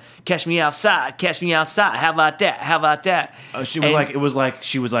camera. Catch me outside. Catch me outside. How about that? How about that? She was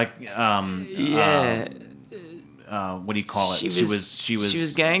what do you call it? She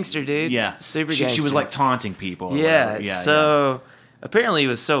was gangster, dude. Yeah, super gangster. She was like taunting people. Or whatever. So apparently it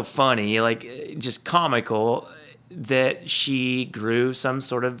was so funny, like just comical, that she grew some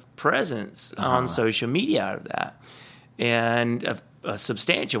sort of presence on social media out of that, and a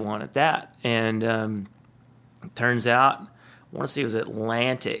substantial one at that. And turns out, I want to say it was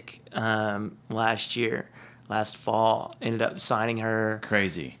Atlantic last fall, ended up signing her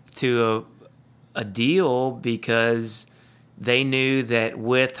crazy to a deal because they knew that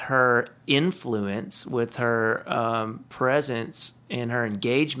with her influence, with her presence and her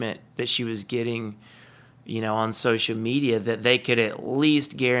engagement that she was getting, on social media, that they could at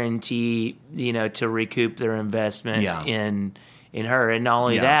least guarantee, to recoup their investment in her. And not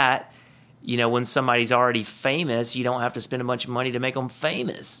only that, when somebody's already famous, you don't have to spend a bunch of money to make them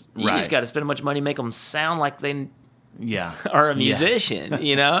famous. You just got to spend a bunch of money to make them sound like they are a musician,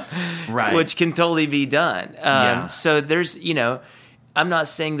 right? Which can totally be done. So there's, I'm not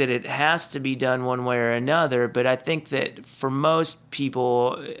saying that it has to be done one way or another, but I think that for most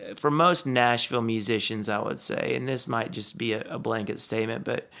people, for most Nashville musicians, I would say, and this might just be a blanket statement,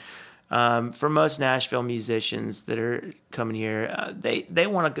 but for most Nashville musicians that are coming here, they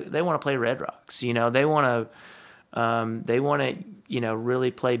want to play Red Rocks. They want to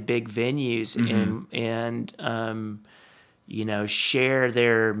really play big venues and share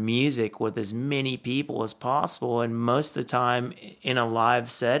their music with as many people as possible, and most of the time in a live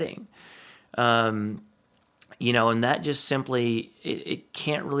setting. And that just simply, it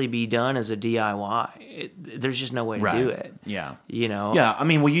can't really be done as a DIY. There's just no way to do it. Yeah. Yeah. I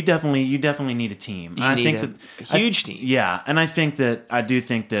mean, well, you definitely need a team. I think a huge team. Yeah. And I think that,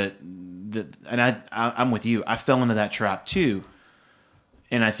 and I'm with you. I fell into that trap too.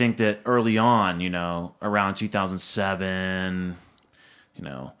 And I think that early on, around 2007,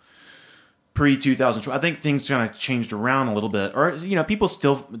 pre-2012, I think things kind of changed around a little bit. Or, people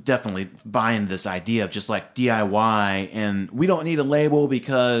still definitely buy into this idea of just like DIY, and we don't need a label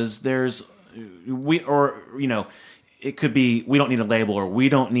because it could be we don't need a label, or we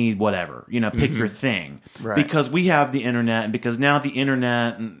don't need whatever, pick your thing. Right. Because we have the internet, and because now the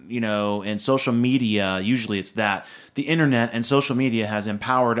internet, and social media, usually it's that. The internet and social media has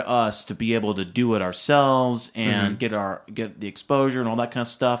empowered us to be able to do it ourselves and get the exposure and all that kind of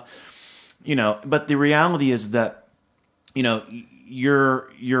stuff. But the reality is that, your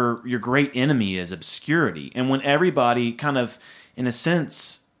great enemy is obscurity. And when everybody kind of, in a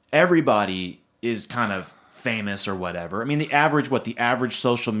sense, everybody is kind of famous or whatever. I mean, the average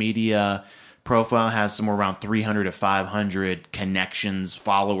social media profile has somewhere around 300 to 500 connections,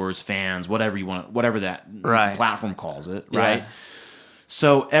 followers, fans, whatever that platform calls it, right? Yeah.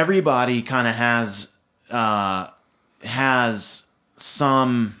 So everybody kind of has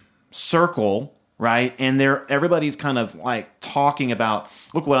some circle, right? And everybody's kind of like talking about,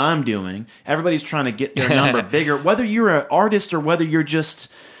 look what I'm doing. Everybody's trying to get their number bigger, whether you're an artist or whether you're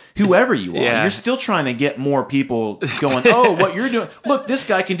just whoever you are. You're still trying to get more people going, oh, what you're doing. Look, this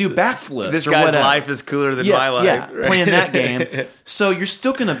guy can do backflips. This guy's life is cooler than my life. Yeah, right? Playing that game. So you're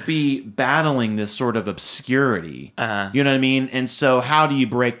still going to be battling this sort of obscurity. You know what I mean? And so how do you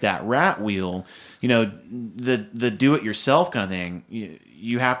break that rat wheel? The do-it-yourself kind of thing.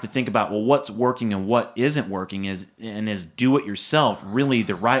 You have to think about, well, what's working and what isn't working, is do-it-yourself really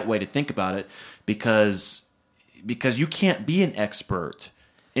the right way to think about it? Because you can't be an expert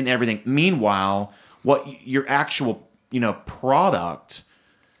in everything. Meanwhile, what your actual, product,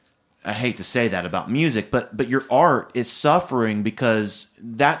 I hate to say that about music, but your art is suffering because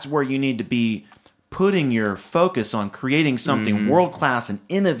that's where you need to be putting your focus on creating something world-class and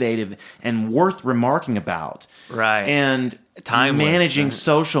innovative and worth remarking about. Right. And managing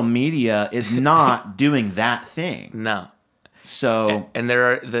social media is not doing that thing. No. So, and there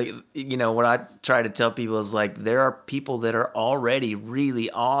are what I try to tell people is like, there are people that are already really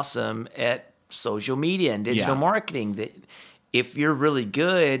awesome at social media and digital marketing that if you're really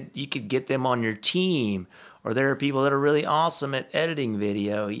good, you could get them on your team. Or there are people that are really awesome at editing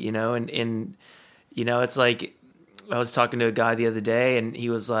video, and it's like, I was talking to a guy the other day and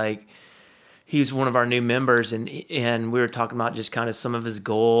he was like, he's one of our new members, and we were talking about just kind of some of his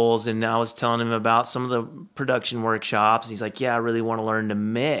goals, and I was telling him about some of the production workshops, and he's like, yeah, I really want to learn to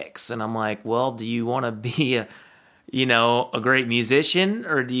mix. And I'm like, well, do you want to be a great musician,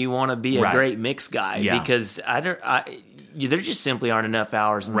 or do you want to be a great mix guy? Yeah. Because there just simply aren't enough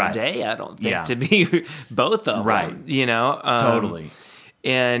hours in the day, I don't think, to be both of them. Totally.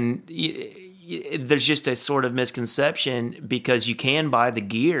 And there's just a sort of misconception because you can buy the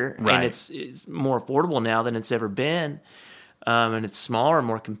gear and it's more affordable now than it's ever been. and it's smaller,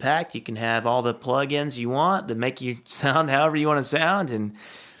 more compact. You can have all the plugins you want that make you sound however you want to sound,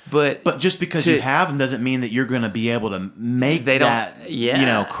 but just because you have them doesn't mean that you're going to be able to make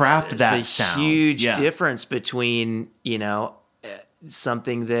craft that There's a sound. Huge difference between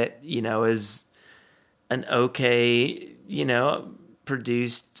something that is an okay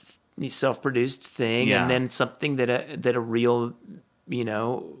self-produced thing, and then something that a real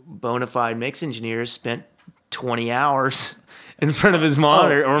bona fide mix engineer spent 20 hours in front of his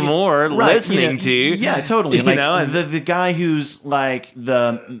monitor or more listening to. Yeah, totally. The guy who's like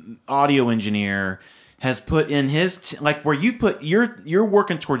the audio engineer has put in his where you put you're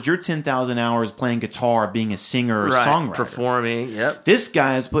working towards your 10,000 hours playing guitar, being a singer or songwriter, performing. Yep. This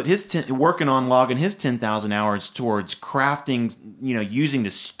guy has put working on logging his 10,000 hours towards crafting, using the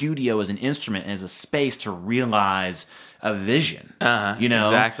studio as an instrument and as a space to realize a vision.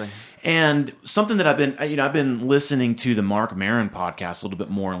 Exactly. And something that I've been listening to the Mark Maron podcast a little bit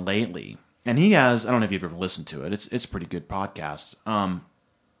more lately, and he has, I don't know if you've ever listened to it. It's a pretty good podcast.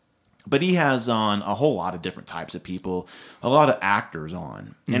 But he has on a whole lot of different types of people, a lot of actors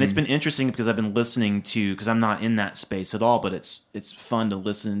on. And it's been interesting because I've been listening to, because I'm not in that space at all, but it's fun to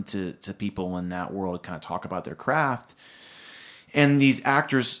listen to people in that world kind of talk about their craft. And these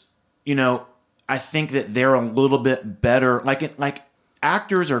actors, I think that they're a little bit better. Like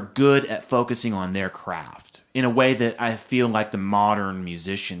actors are good at focusing on their craft in a way that I feel like the modern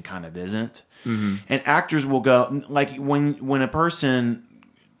musician kind of isn't. Mm-hmm. And actors will go, like when a person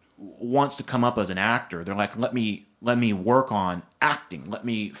wants to come up as an actor, they're like, let me work on acting. Let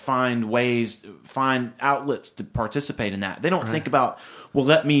me find outlets to participate in that. They don't think about,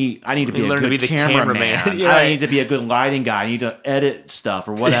 I need to be a good cameraman. I need to be a good lighting guy. I need to edit stuff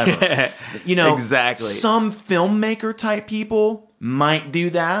or whatever. Exactly. Some filmmaker type people might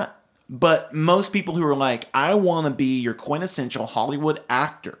do that, but most people who are like, I want to be your quintessential Hollywood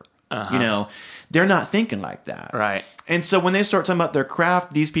actor, they're not thinking like that. Right. And so when they start talking about their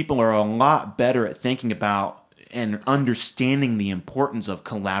craft, these people are a lot better at thinking about and understanding the importance of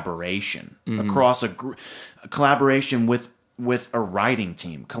collaboration across collaboration with a writing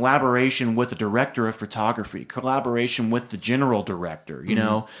team, collaboration with a director of photography, collaboration with the general director,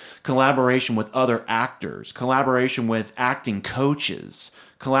 collaboration with other actors, collaboration with acting coaches,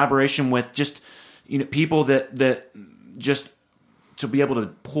 collaboration with just people that just to be able to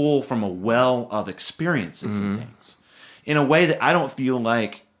pull from a well of experiences and things in a way that I don't feel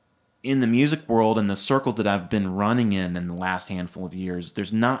like in the music world and the circle that I've been running in the last handful of years,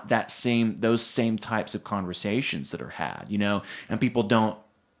 there's not those same types of conversations that are had, and people don't,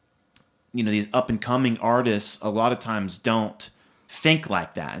 these up and coming artists a lot of times don't think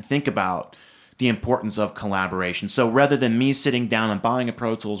like that and think about the importance of collaboration. So rather than me sitting down and buying a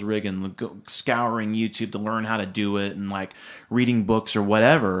Pro Tools rig and scouring YouTube to learn how to do it and like reading books or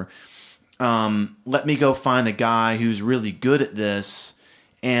whatever, let me go find a guy who's really good at this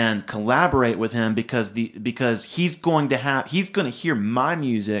and collaborate with him because he's going to hear my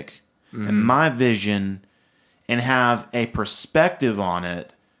music and my vision and have a perspective on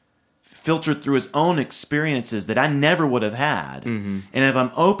it filtered through his own experiences that I never would have had. Mm-hmm. And if I'm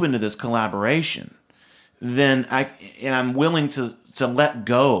open to this collaboration, then I'm willing to let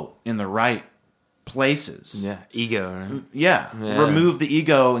go in the right places. Yeah, ego. Right? Yeah, remove the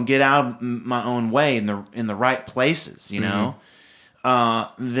ego and get out of my own way in the right places. Then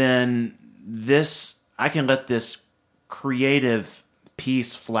I can let this creative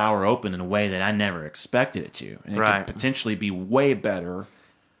piece flower open in a way that I never expected it to, and it could potentially be way better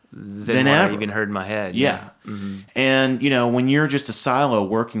than what ever. I even heard in my head. Yeah. Mm-hmm. And when you're just a silo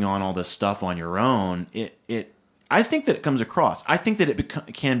working on all this stuff on your own, I think that it comes across. I think that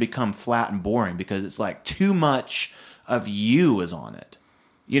it can become flat and boring because it's like too much of you is on it,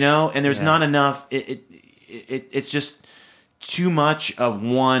 and there's not enough. It's just too much of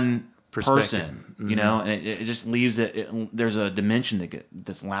one person, and it just leaves there's a dimension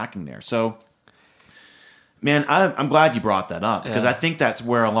that's lacking there. So, man, I'm glad you brought that up because I think that's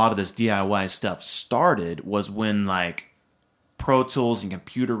where a lot of this DIY stuff started, was when like Pro Tools and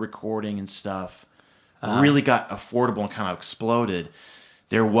computer recording and stuff really got affordable and kind of exploded.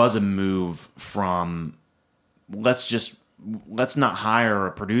 There was a move from let's not hire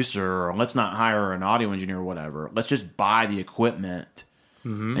a producer or let's not hire an audio engineer or whatever. Let's just buy the equipment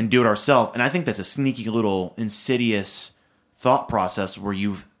and do it ourselves. And I think that's a sneaky little insidious thought process where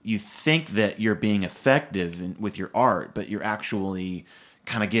you think that you're being effective with your art, but you're actually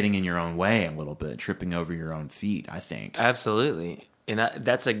kind of getting in your own way a little bit, tripping over your own feet, I think. Absolutely. And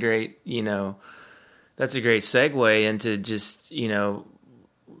that's a great segue into just,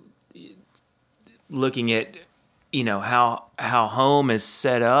 looking at how home is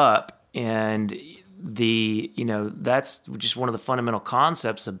set up, and that's just one of the fundamental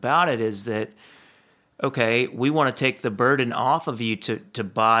concepts about it is that, okay, we want to take the burden off of you to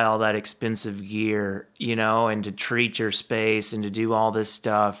buy all that expensive gear, and to treat your space and to do all this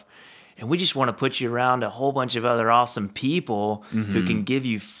stuff. And we just want to put you around a whole bunch of other awesome people who can give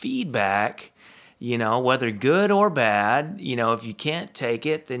you feedback, whether good or bad. If you can't take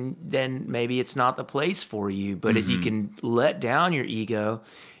it, then maybe it's not the place for you. But if you can let down your ego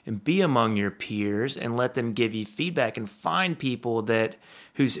and be among your peers and let them give you feedback and find people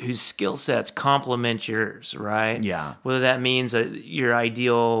whose skill sets complement yours, right? Yeah. Whether that means your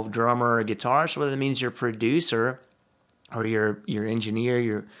ideal drummer or guitarist, whether that means your producer or your engineer,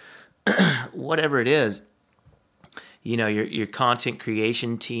 your whatever it is, your content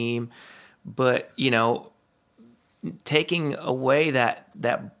creation team. But, taking away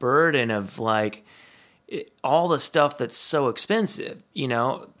that burden of all the stuff that's so expensive,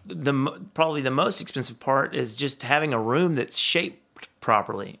 probably the most expensive part is just having a room that's shaped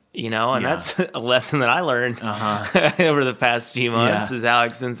properly, and that's a lesson that I learned over the past few months is how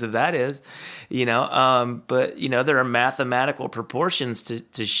expensive that is, but there are mathematical proportions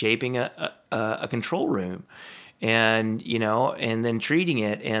to shaping a control room, and and then treating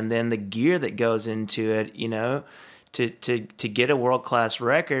it, and then the gear that goes into it, to get a world-class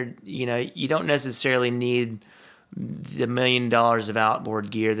record, you don't necessarily need the $1 million of outboard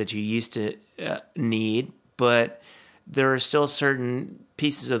gear that you used to need, but there are still certain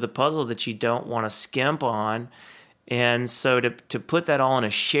pieces of the puzzle that you don't want to skimp on. And so to put that all in a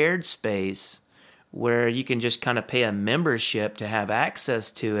shared space where you can just kind of pay a membership to have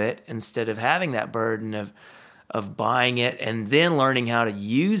access to it instead of having that burden of buying it and then learning how to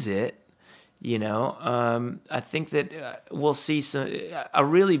use it, I think that we'll see some. I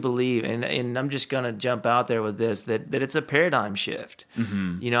really believe, and I'm just going to jump out there with this, that it's a paradigm shift.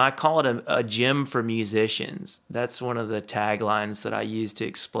 I call it a gym for musicians. That's one of the taglines that I use to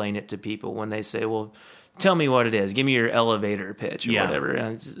explain it to people when they say, well, tell me what it is. Give me your elevator pitch or whatever.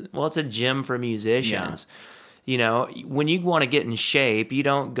 And it's a gym for musicians. Yeah. When you want to get in shape, you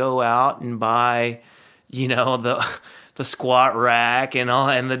don't go out and buy, the squat rack and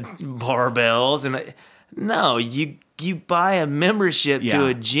the barbells, and no, you buy a membership to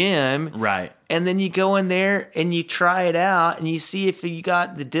a gym, right? And then you go in there and you try it out and you see if you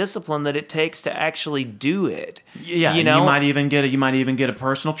got the discipline that it takes to actually do it. Yeah, you might even get a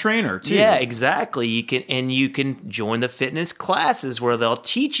personal trainer too. Yeah, exactly. You can join the fitness classes where they'll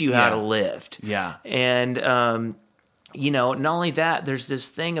teach you how to lift. Yeah, and not only that, there's this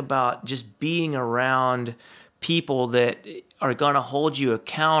thing about just being around people that are going to hold you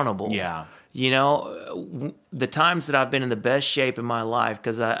accountable. Yeah. The times that I've been in the best shape in my life,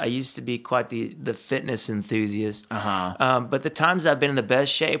 because I used to be quite the fitness enthusiast. But the times I've been in the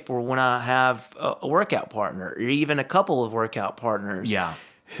best shape were when I have a workout partner, or even a couple of workout partners. Yeah.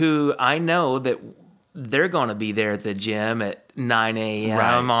 Who I know that they're going to be there at the gym at 9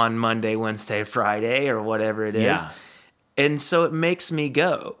 a.m. on Monday, Wednesday, Friday, or whatever it is. Yeah. And so it makes me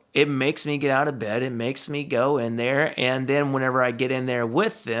go. It makes me get out of bed. It makes me go in there. And then whenever I get in there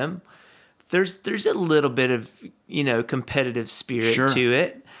with them, there's a little bit of, competitive spirit to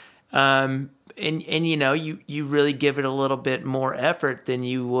it. And you really give it a little bit more effort than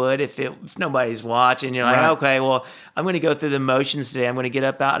you would if nobody's watching. You're like, okay, well, I'm going to go through the motions today. I'm going to get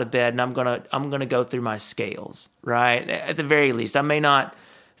up out of bed and I'm going to go through my scales, right? At the very least, I may not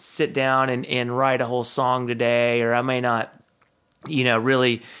sit down and write a whole song today, or I may not,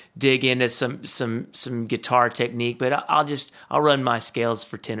 really dig into some guitar technique, but I'll run my scales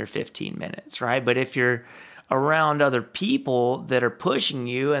for 10 or 15 minutes, right? But if you're around other people that are pushing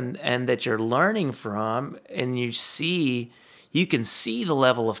you and that you're learning from, and you can see the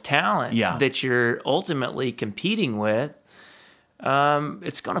level of talent that you're ultimately competing with,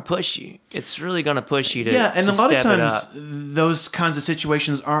 it's going to push you. It's really going to push you to and to a lot of step times those kinds of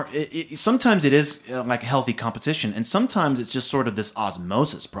situations are. Sometimes it is like healthy competition, and sometimes it's just sort of this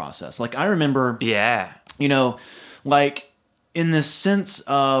osmosis process. Like I remember, like in this sense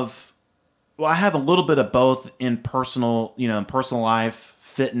of, I have a little bit of both in personal life,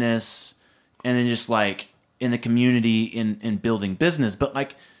 fitness, and then just like in the community in building business. But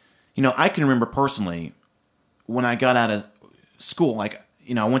like, I can remember personally when I got out of school, I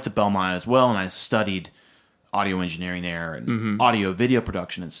went to Belmont as well, and I studied audio engineering there and audio video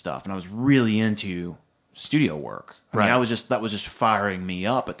production and stuff, and I was really into studio work. I mean, that was just firing me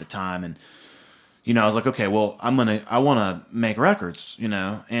up at the time, and I was like, okay, well, I want to make records,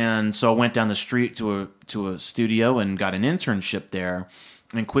 and so I went down the street to a studio and got an internship there,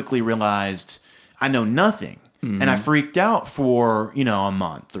 and quickly realized I know nothing. And I freaked out for, a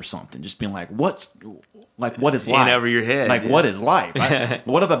month or something, just being like, what is life? In over your head. Like, what is life?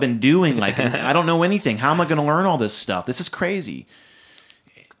 What have I been doing? Like, I don't know anything. How am I going to learn all this stuff? This is crazy.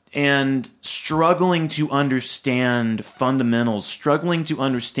 And struggling to understand fundamentals, struggling to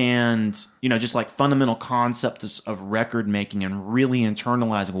understand, just like fundamental concepts of record making and really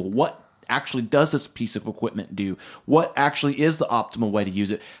internalizing, well, what actually does this piece of equipment do? What actually is the optimal way to use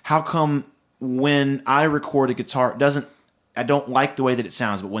it? How come when I record a guitar, I don't like the way that it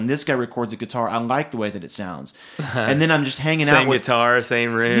sounds, but when this guy records a guitar, I like the way that it sounds. And then I'm just hanging out with... Same guitar,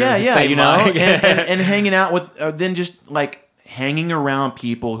 same room. Yeah, same mic. and hanging out with... then just like hanging around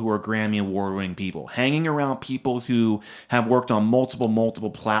people who are Grammy Award-winning people. Hanging around people who have worked on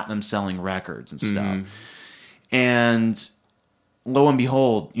multiple platinum-selling records and stuff. And lo and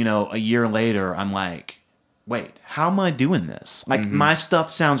behold, a year later, I'm like... wait, how am I doing this? Like, my stuff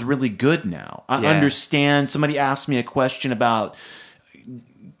sounds really good now. I understand. Somebody asked me a question about,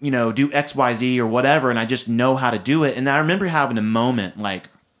 do X, Y, Z or whatever, and I just know how to do it. And I remember having a moment, like,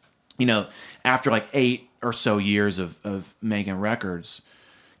 after like 8 or so years of making records,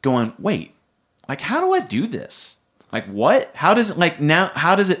 going, wait, like, how do I do this? Like, what? How does it, like, now,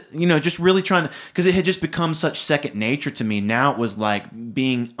 how does it, just really trying to, because it had just become such second nature to me. Now it was like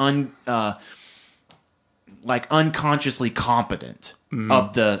being unconsciously competent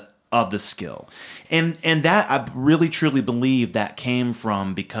of the skill. And that I really truly believe that came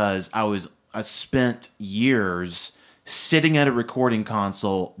from because I spent years sitting at a recording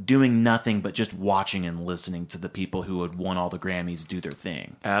console doing nothing but just watching and listening to the people who had won all the Grammys do their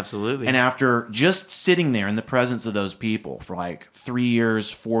thing. Absolutely. And after just sitting there in the presence of those people for like 3 years,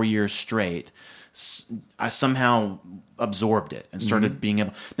 4 years straight, I somehow absorbed it and started being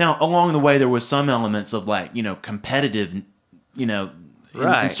able. Now, along the way, there was some elements of like competitive, in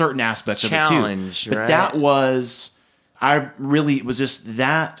certain aspects Challenge, of it too. But that was, it was just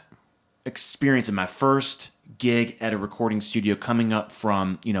that experience in my first gig at a recording studio, coming up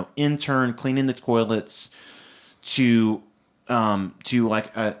from intern cleaning the toilets to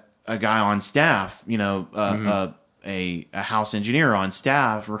like a guy on staff, a house engineer on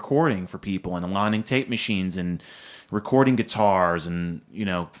staff recording for people and aligning tape machines and recording guitars and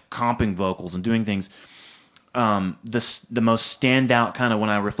comping vocals and doing things. The most standout kind of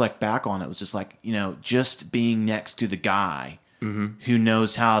when I reflect back on it was just like just being next to the guy who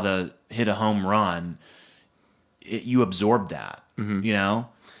knows how to hit a home run. You absorb that,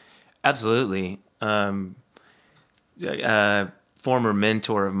 Absolutely. Former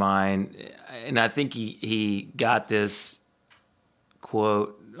mentor of mine, and I think he got this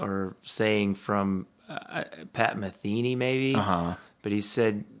quote or saying from Pat Metheny, maybe. But he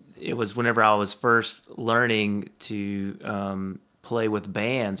said it was whenever I was first learning to play with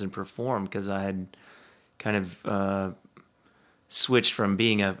bands and perform, because I had kind of switched from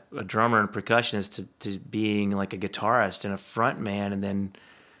being a drummer and percussionist to being like a guitarist and a front man, and then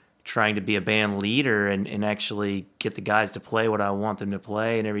trying to be a band leader and actually get the guys to play what I want them to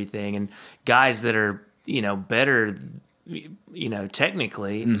play and everything. And guys that are, better,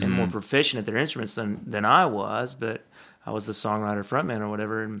 technically and more proficient at their instruments than I was, but I was the songwriter frontman or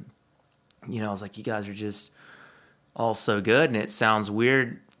whatever. And, I was like, you guys are just all so good. And it sounds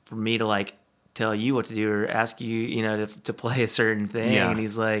weird for me to like tell you what to do or ask you, to play a certain thing. Yeah. And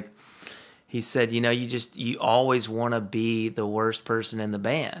he said, you always want to be the worst person in the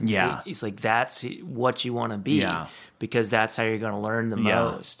band. Yeah. He's like, that's what you want to be, because that's how you're going to learn the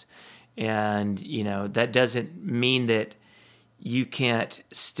most. And, that doesn't mean that you can't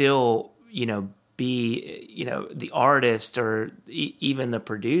still, be, the artist or even the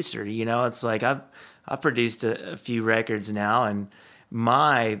producer. It's like I've produced a few records now, and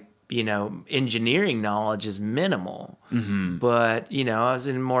my engineering knowledge is minimal, but, I was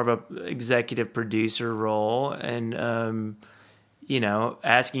in more of a executive producer role and,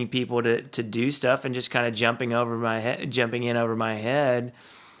 asking people to do stuff and just kind of jumping in over my head,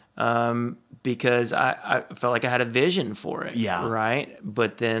 because I felt like I had a vision for it. Yeah. Right.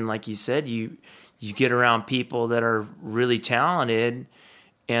 But then, like you said, you get around people that are really talented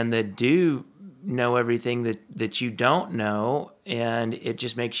and that do know everything that you don't know, and it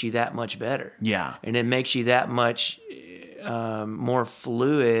just makes you that much better. Yeah. And it makes you that much more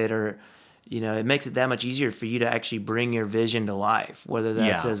fluid, or it makes it that much easier for you to actually bring your vision to life, whether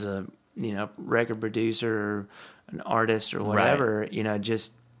that's as a record producer or an artist or whatever. Right.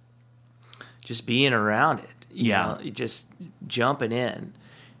 Just being around it. You know, just jumping in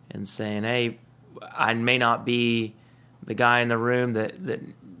and saying, hey, I may not be the guy in the room that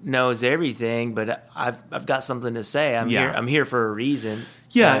knows everything, but I've got something to say. I'm Yeah. here. I'm here for a reason.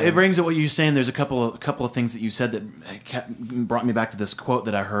 Yeah, it brings up what you're saying. There's a couple of things that you said that brought me back to this quote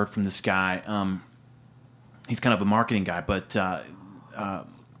that I heard from this guy. He's kind of a marketing guy, but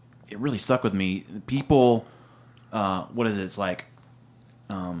it really stuck with me. People, what is it? It's like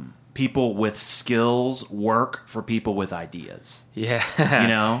people with skills work for people with ideas. Yeah, You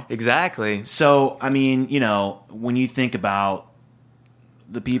know? exactly. So, I mean, when you think about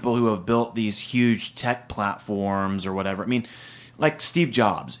the people who have built these huge tech platforms or whatever, I mean, like Steve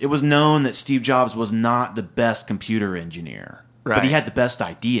Jobs. It was known that Steve Jobs was not the best computer engineer, but he Right. had the best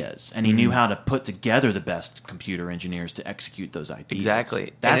ideas, and he knew how to put together the best computer engineers to execute those ideas.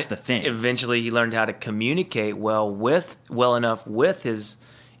 Exactly. That's And the thing. Eventually, he learned how to communicate well enough with his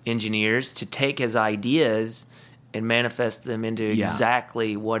engineers to take his ideas and manifest them into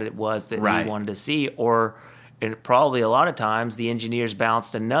exactly what it was that Right. he wanted to see. And probably a lot of times the engineers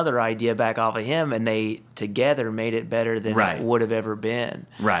bounced another idea back off of him, and they together made it better than Right. it would have ever been.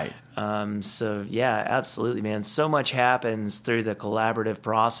 Right. So yeah, absolutely, man. So much happens through the collaborative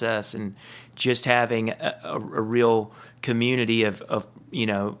process, and just having a real community of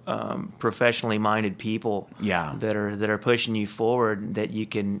professionally minded people. Yeah. that are pushing you forward, that you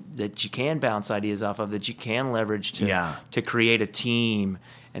can bounce ideas off of, that you can leverage to create a team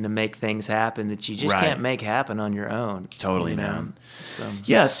and to make things happen that you just Right. can't make happen on your own. Totally, you know? man. So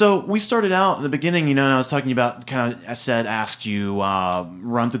Yeah, so we started out in the beginning, and I was talking about asked you,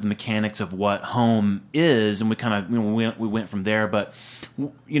 run through the mechanics of what home is, and we kind of, we went from there. But,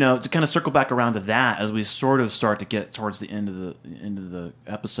 to kind of circle back around to that as we sort of start to get towards the end of the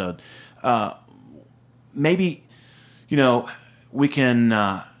episode, maybe, we can,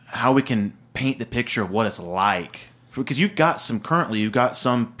 how we can paint the picture of what it's like. Because you've got some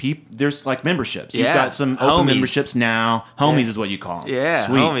people, there's like memberships. You've Yeah. got some open Homies. memberships now. Homies Yeah. is what you call them. Yeah,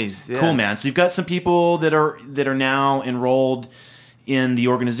 Sweet. homies, yeah. Cool, man. So you've got some people that are now enrolled in the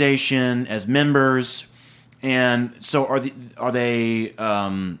organization as members. And so are they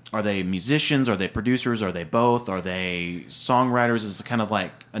musicians? Are they producers? Are they both? Are they songwriters? Is it kind of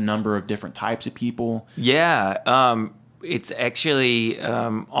like a number of different types of people? yeah, it's actually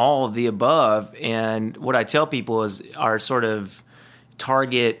all of the above. And what I tell people is our sort of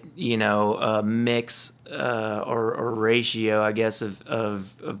target, mix or ratio, I guess,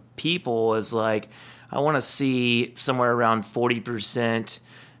 of people is like, I want to see somewhere around 40%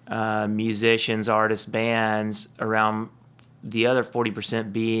 musicians, artists, bands, around the other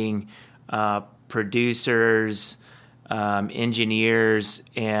 40% being producers, engineers,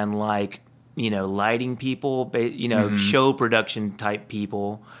 and lighting people, show production type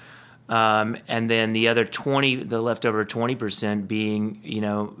people. And then the other the leftover 20% being,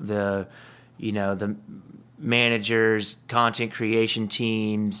 the managers, content creation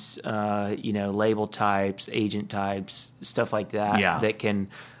teams, label types, agent types, stuff like that. Yeah. That can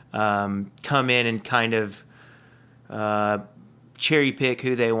come in and kind of cherry pick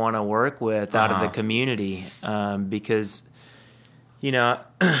who they want to work with out of the community, because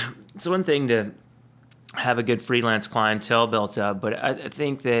it's one thing to have a good freelance clientele built up, but I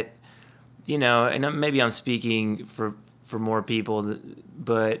think that, and maybe I'm speaking for more people,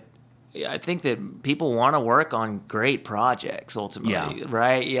 but I think that people want to work on great projects ultimately,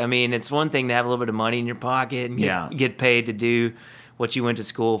 right? I mean, it's one thing to have a little bit of money in your pocket and get paid to do what you went to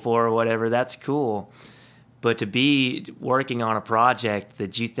school for or whatever. That's cool. But to be working on a project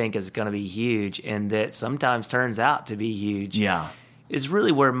that you think is going to be huge and that sometimes turns out to be huge is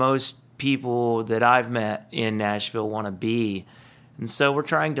really where most people that I've met in Nashville want to be. And so we're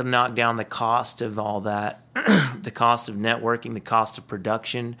trying to knock down the cost of all that, the cost of networking, the cost of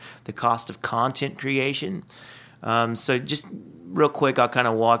production, the cost of content creation. So just real quick, I'll kind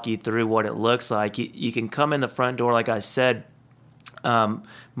of walk you through what it looks like. You can come in the front door, like I said,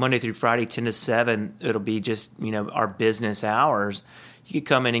 Monday through Friday, 10 to 7. It'll be just, our business hours. You could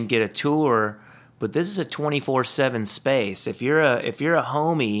come in and get a tour, but this is a 24/7 space. If you're a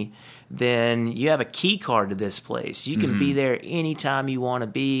homie, then you have a key card to this place. You can be there anytime you want to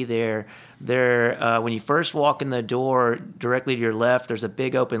be there. When you first walk in the door, directly to your left, there's a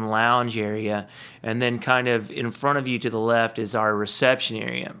big open lounge area, and then kind of in front of you to the left is our reception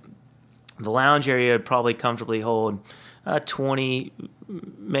area. The lounge area would probably comfortably hold 20,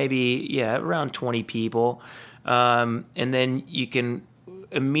 maybe, around 20 people. And then you can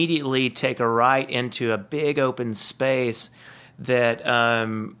immediately take a right into a big open space that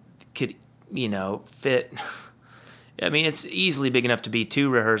could, fit. I mean, it's easily big enough to be 2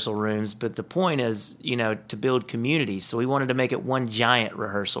 rehearsal rooms, but the point is, to build community. So we wanted to make it one giant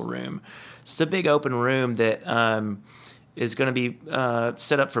rehearsal room. It's a big open room that is going to be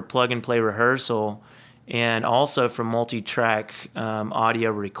set up for plug and play rehearsal, and also for multi-track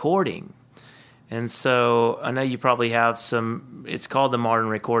audio recording. And so I know you probably have some. It's called the Modern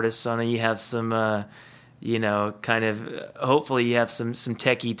Recordist. So I know you have some. Hopefully you have some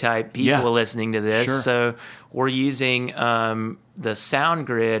techie type people listening to this. Sure. So we're using the Sound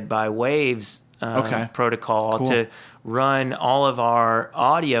Grid by Waves protocol to run all of our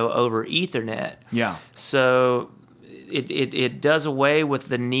audio over Ethernet. Yeah. So it does away with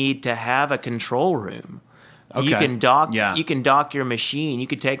the need to have a control room. Okay. You can dock. Yeah. You can dock your machine. You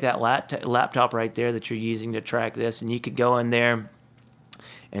could take that laptop right there that you're using to track this, and you could go in there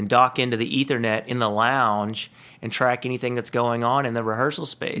and dock into the Ethernet in the lounge and track anything that's going on in the rehearsal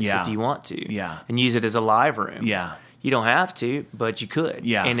space if you want to. Yeah. And use it as a live room. Yeah. You don't have to, but you could.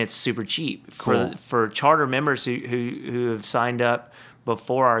 Yeah. And it's super cheap. Cool. For charter members who have signed up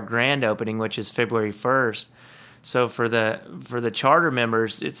before our grand opening, which is February 1st. So for the charter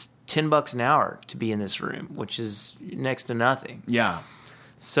members, it's $10 an hour to be in this room, which is next to nothing. Yeah.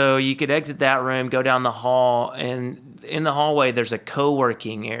 So you could exit that room, go down the hall, and in the hallway there's a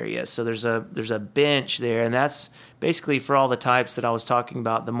co-working area. So there's a bench there, and that's basically for all the types that I was talking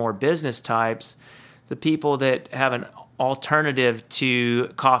about, the more business types, the people that have an alternative to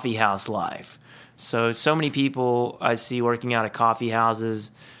coffee house life. So many people I see working out of coffee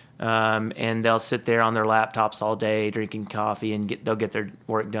houses, and they'll sit there on their laptops all day drinking coffee, and they'll get their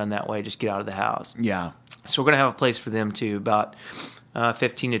work done that way, just get out of the house. Yeah. So we're going to have a place for them too, about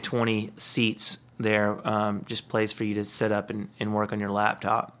 15 to 20 seats there, just place for you to set up and work on your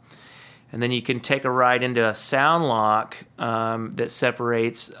laptop. And then you can take a ride into a sound lock that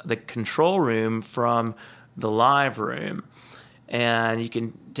separates the control room from the live room. And you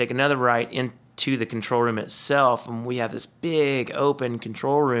can take another ride into the control room itself. And we have this big open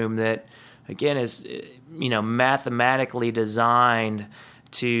control room that, again, is mathematically designed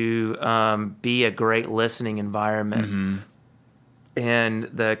to be a great listening environment. Mm-hmm. And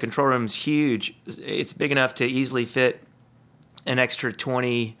the control room's huge. It's big enough to easily fit an extra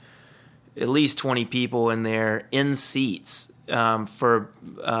at least 20 people in there in seats for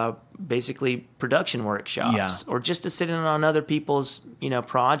basically production workshops or just to sit in on other people's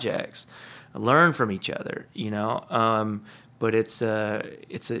projects, learn from each other. But it's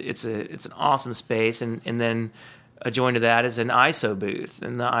an awesome space, and then adjoined to that is an ISO booth,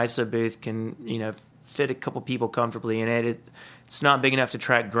 and the ISO booth can fit a couple people comfortably in it. It's not big enough to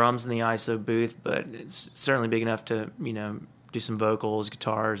track drums in the ISO booth, but it's certainly big enough to, do some vocals,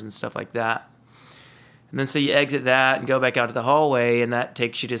 guitars, and stuff like that. And then so you exit that and go back out to the hallway, and that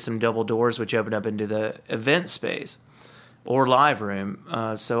takes you to some double doors which open up into the event space or live room.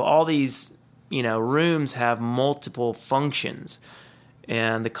 So all these, rooms have multiple functions.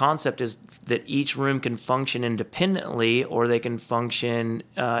 And the concept is that each room can function independently, or they can function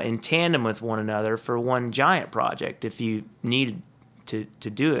in tandem with one another for one giant project if you needed to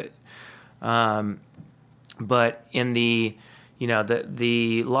do it. But in the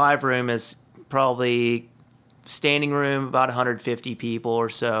live room is probably standing room, about 150 people or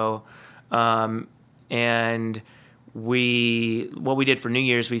so. And what we did for New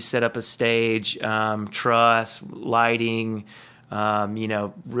Year's, we set up a stage, truss, lighting,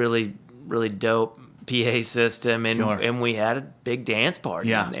 really, really dope PA system, and we had a big dance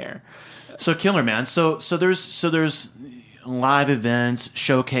party in there. So killer, man. So there's live events,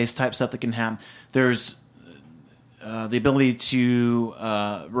 showcase type stuff that can happen. There's the ability to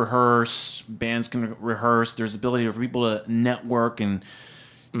rehearse. Bands can rehearse. There's the ability for people to network and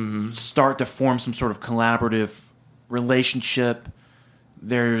start to form some sort of collaborative relationship.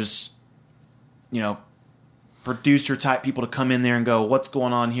 There's producer type people to come in there and go, what's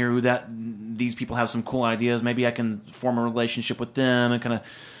going on here? These people have some cool ideas. Maybe I can form a relationship with them and kind of,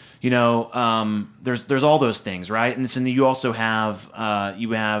 there's all those things, right? And then you also have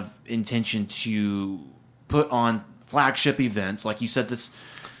intention to put on flagship events, like you said. This,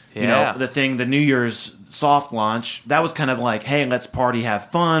 the New Year's soft launch, that was kind of like, hey, let's party,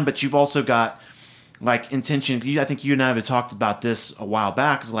 have fun. But you've also got like intention. I think you and I have talked about this a while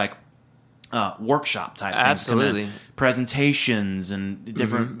back. Is like workshop type things, absolutely, presentations and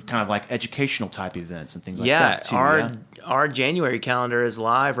different kind of like educational type events and things like that too. Our January calendar is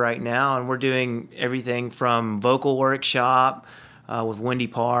live right now, and we're doing everything from vocal workshop with Wendy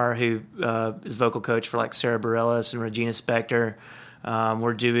Parr, who is vocal coach for like Sarah Bareilles and Regina Spektor.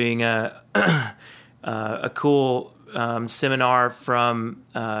 We're doing a cool seminar from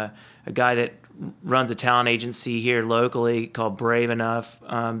a guy that runs a talent agency here locally called Brave Enough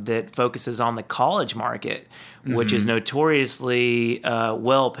that focuses on the college market, which is notoriously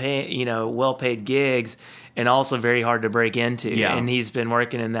well paid gigs and also very hard to break into. Yeah. And he's been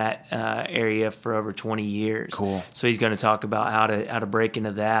working in that area for over 20 years. Cool. So he's going to talk about how to break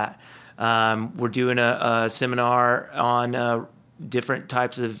into that. We're doing a seminar on different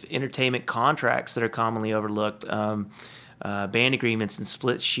types of entertainment contracts that are commonly overlooked. Band agreements and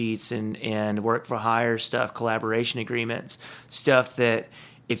split sheets and work for hire stuff, collaboration agreements, stuff that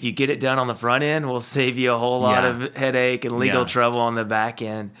if you get it done on the front end will save you a whole lot of headache and legal trouble on the back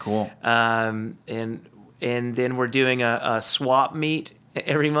end. Cool. And then we're doing a swap meet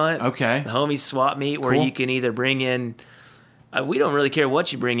every month. Okay. The homie swap meet where you can either bring in we don't really care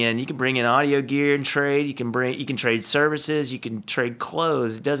what you bring in. You can bring in audio gear and trade. You can trade services. You can trade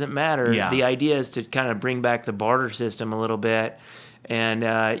clothes. It doesn't matter. Yeah. The idea is to kind of bring back the barter system a little bit, and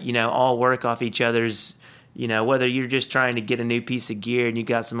all work off each other's. Whether you're just trying to get a new piece of gear and you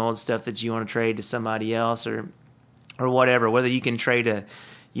got some old stuff that you want to trade to somebody else or whatever. Whether you can trade a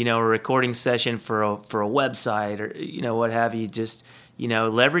recording session for a website or what have you. Just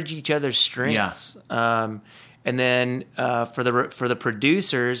leverage each other's strengths. Yeah. And then for the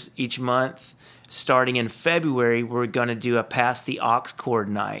producers, each month, starting in February, we're going to do a Pass the Aux Cord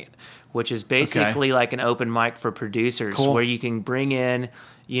night, which is basically like an open mic for producers where you can bring in,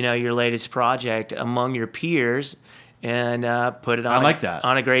 your latest project among your peers and put it on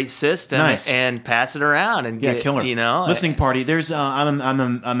on a great system and pass it around and get killer. Listening party. There's I'm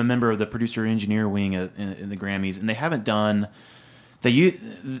a member of the producer engineer wing in the Grammys, and they haven't done.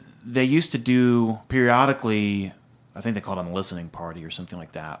 They used to do periodically, I think they called it a listening party or something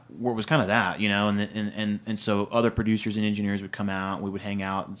like that, where it was kind of that, and so other producers and engineers would come out, we would hang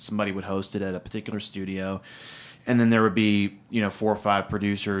out, and somebody would host it at a particular studio, and then there would be 4 or 5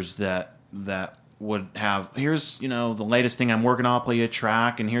 producers that would have, here's the latest thing I'm working on, I'll play you a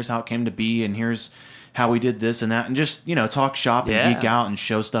track, and here's how it came to be, and here's how we did this and that, and just talk shop and geek out and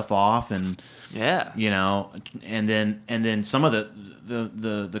show stuff off, and and then some of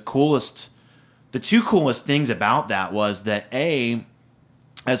the coolest, the 2 coolest things about that was that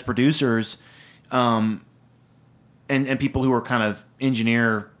as producers, and people who are kind of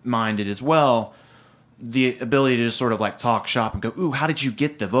engineer minded as well, the ability to just sort of like talk shop and go, ooh, how did you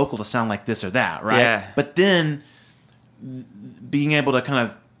get the vocal to sound like this or that, right? Yeah. But then being able to kind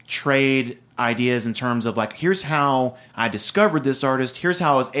of trade ideas in terms of like, here's how I discovered this artist, here's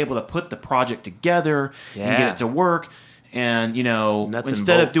how I was able to put the project together and get it to work. And,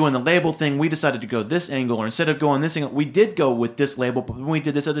 instead of doing the label thing, we decided to go this angle, or instead of going this angle, we did go with this label, but we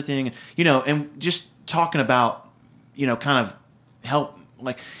did this other thing, and just talking about, kind of help,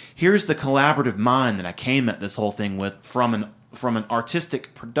 like, here's the collaborative mind that I came at this whole thing with from an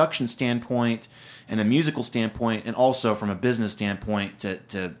artistic production standpoint and a musical standpoint, and also from a business standpoint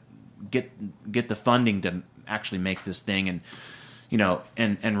to get the funding to actually make this thing and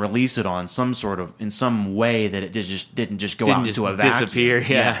release it on some sort of, in some way that it didn't just go out into a vacuum. Disappear.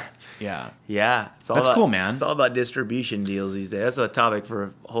 Yeah. That's cool, man. It's all about distribution deals these days. That's a topic for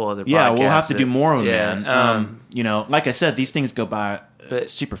a whole other podcast. Yeah, we'll have to do more of them, man. Like I said, these things go by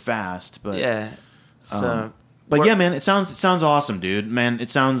super fast. But yeah. So. But yeah, man, it sounds awesome, dude. Man, it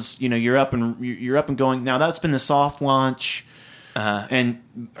sounds you're up and going. Now that's been the soft launch, and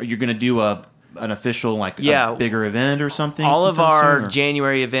you're going to do an official a bigger event or something. All of our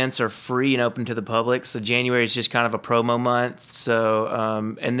January events are free and open to the public. So January is just kind of a promo month. So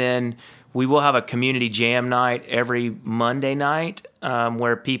and then we will have a community jam night every Monday night,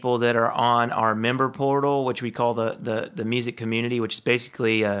 where people that are on our member portal, which we call the music community, which is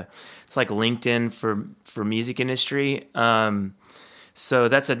basically it's like LinkedIn for music industry. So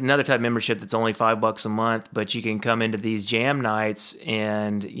that's another type of membership that's only $5 a month, but you can come into these jam nights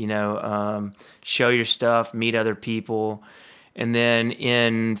and show your stuff, meet other people, and then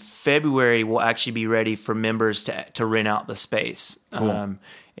in February we'll actually be ready for members to rent out the space. Cool.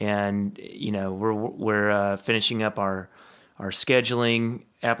 And we're finishing up our scheduling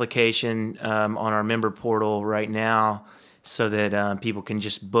application on our member portal right now, so that people can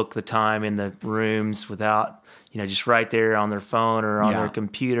just book the time in the rooms without. Just right there on their phone or on their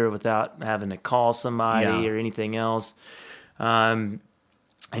computer without having to call somebody or anything else. And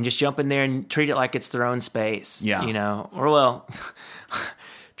just jump in there and treat it like it's their own space. Yeah.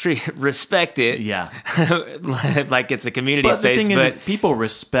 Respect it. Yeah. Like it's a community space. The thing is people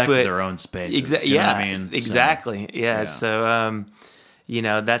respect their own spaces. Exactly. Exactly. Yeah. So,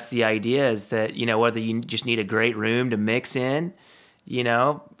 that's the idea, is that, whether you just need a great room to mix in,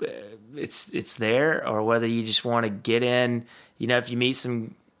 it's there, or whether you just want to get in, if you meet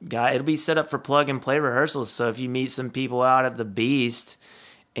some it'll be set up for plug and play rehearsals. So if you meet some people out at the Beast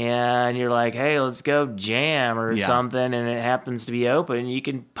and you're like, hey, let's go jam or something, and it happens to be open, you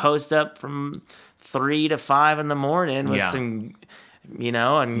can post up from 3 to 5 in the morning with some,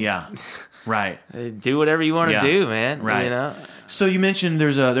 and right, do whatever you want to do, man. Right. So you mentioned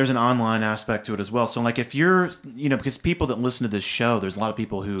there's an online aspect to it as well. So like if you're, because people that listen to this show, there's a lot of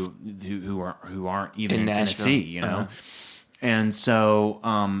people who aren't even in Tennessee, and so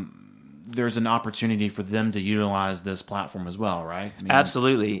there's an opportunity for them to utilize this platform as well, right?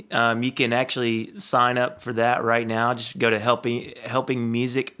 Absolutely. You can actually sign up for that right now. Just go to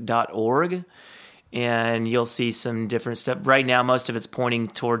helpingmusic.org. And you'll see some different stuff. Right now, most of it's pointing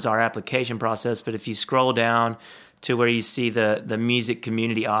towards our application process. But if you scroll down to where you see the music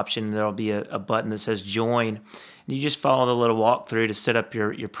community option, there'll be a button that says join. And you just follow the little walkthrough to set up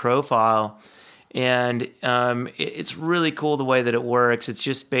your profile. And it's really cool the way that it works. It's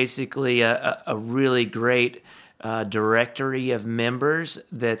just basically a really great directory of members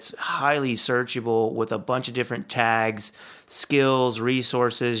that's highly searchable with a bunch of different tags, skills,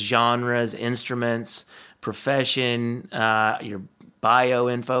 resources, genres, instruments, profession. Your bio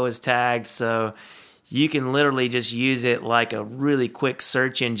info is tagged, so you can literally just use it like a really quick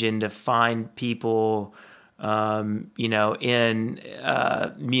search engine to find people in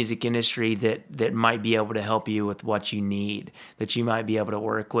music industry that might be able to help you with what you need, that you might be able to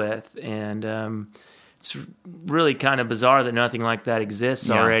work with. And it's really kind of bizarre that nothing like that exists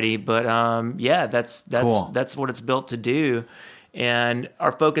already, but that's cool. That's what it's built to do. And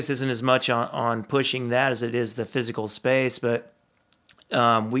our focus isn't as much on pushing that as it is the physical space, but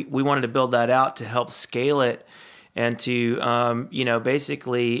we wanted to build that out to help scale it and to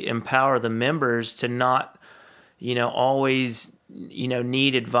basically empower the members to not always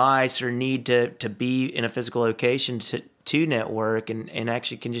need advice or need to be in a physical location to network, and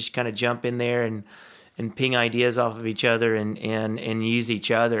actually can just kind of jump in there and ping ideas off of each other and use each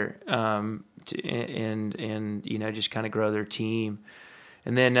other and just kind of grow their team.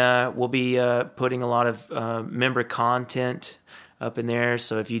 And then we'll be putting a lot of member content up in there.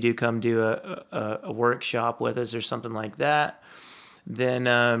 So if you do come do a workshop with us or something like that, then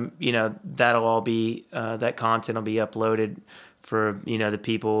that'll all be that content will be uploaded for the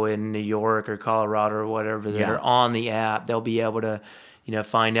people in New York or Colorado or whatever that are on the app. They'll be able to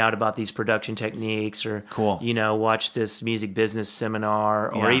find out about these production techniques, or watch this music business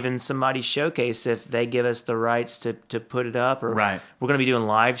seminar, or even somebody's showcase if they give us the rights to put it up. Or we're going to be doing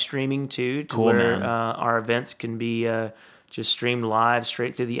live streaming too, where our events can be just streamed live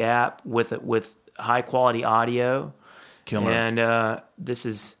straight through the app with high quality audio. Killer. And this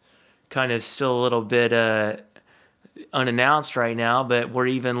is kind of still a little bit unannounced right now, but we're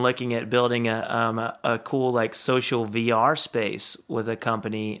even looking at building a cool like social VR space with a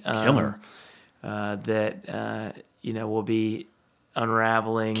company that will be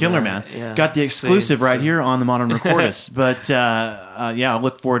unraveling. Killer, man. Got the exclusive right here on the Modern Recordist. But I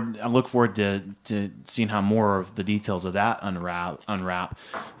look forward to seeing how more of the details of that unwrap.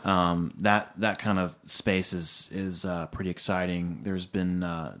 That kind of space is pretty exciting. There's been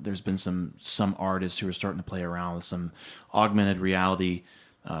some artists who are starting to play around with some augmented reality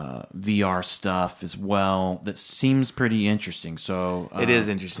VR stuff as well. That seems pretty interesting. So it is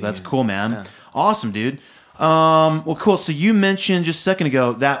interesting. So that's cool, man. Yeah. Awesome, dude. Well, cool. So you mentioned just a second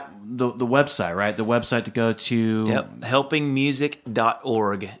ago that the website, right? The website to go to. Yep.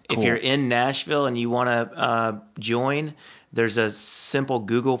 Helpingmusic.org. Cool. If you're in Nashville and you want to join, there's a simple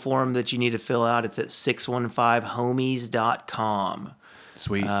Google form that you need to fill out. It's at 615homies.com.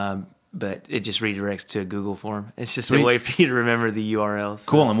 Sweet. But it just redirects to a Google form. It's just a way for you to remember the URL. So.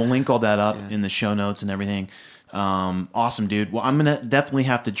 Cool. And we'll link all that up in the show notes and everything. Awesome, dude. Well, I'm going to definitely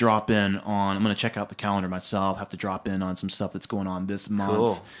have to drop in on, I'm going to check out the calendar myself, have to drop in on some stuff that's going on this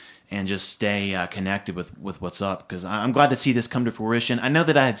month and just stay connected with what's up. Cause I'm glad to see this come to fruition. I know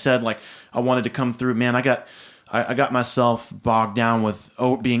that I had said like, I wanted to come through, man. I got myself bogged down with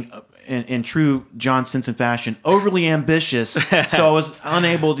being in true John Stinson fashion, overly ambitious. So I was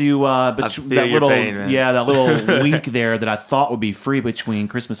unable to, that little week there that I thought would be free between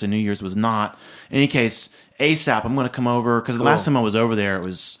Christmas and New Year's was not. In any case, ASAP, I'm going to come over because the last time I was over there, it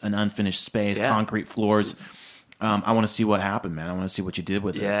was an unfinished space, concrete floors. I want to see what happened, man. I want to see what you did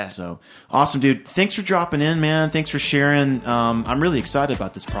with it. So awesome, dude. Thanks for dropping in, man. Thanks for sharing. I'm really excited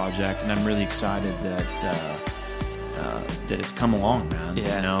about this project, and I'm really excited that it's come along,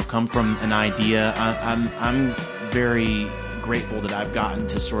 man. Come from an idea. I'm very grateful that I've gotten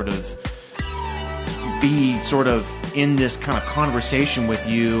to sort of be in this kind of conversation with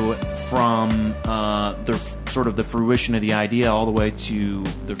you from the fruition of the idea all the way to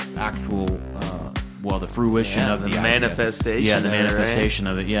the actual the fruition of the manifestation. Idea. Yeah, the manifestation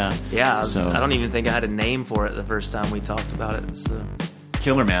of it. Yeah. Yeah. I don't even think I had a name for it the first time we talked about it. So.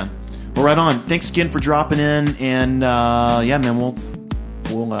 Killer, man. Well, right on. Thanks again for dropping in, and man, we'll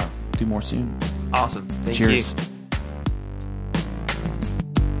do more soon. Awesome. Thank Cheers. you.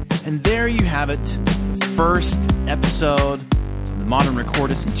 And there you have it. First episode of the Modern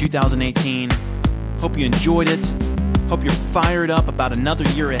Recordist in 2018. Hope you enjoyed it. Hope you're fired up about another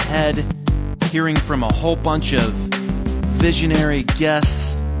year ahead, hearing from a whole bunch of visionary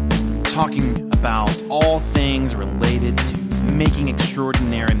guests talking about all things related to making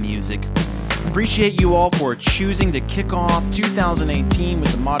extraordinary music. Appreciate you all for choosing to kick off 2018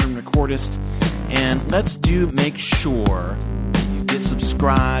 with the Modern Recordist, and let's make sure that you get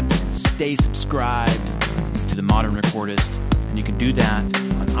subscribed and stay subscribed to the Modern Recordist, and you can do that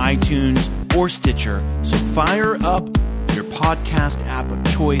on iTunes or Stitcher. So fire up your podcast app of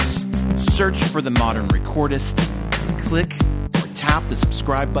choice, search for the Modern Recordist, click or tap the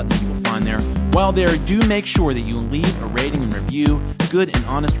subscribe button that you will find there. While there, do make sure that you leave a rating and review. Good and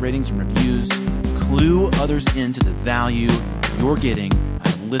honest ratings and reviews clue others into the value you're getting out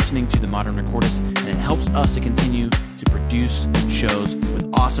of listening to the Modern Recordist, and it helps us to continue to produce shows with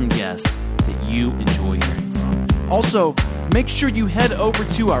awesome guests that you enjoy hearing from. Also, make sure you head over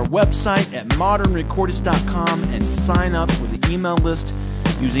to our website at modernrecordist.com and sign up for the email list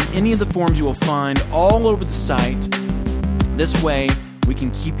using any of the forms you will find all over the site. This way, we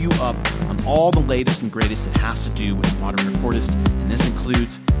can keep you up on all the latest and greatest that has to do with Modern Recordist, and this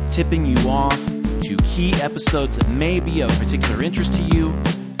includes tipping you off to key episodes that may be of particular interest to you,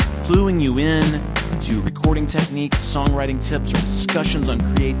 cluing you in to recording techniques, songwriting tips, or discussions on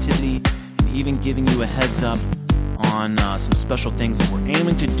creativity, and even giving you a heads up on some special things that we're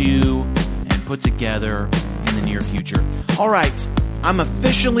aiming to do and put together in the near future. All right, I'm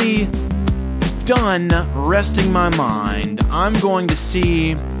officially done resting my mind. I'm going to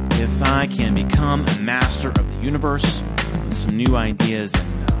see if I can become a master of the universe with some new ideas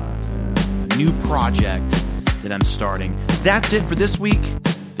and a new project that I'm starting. That's it for this week.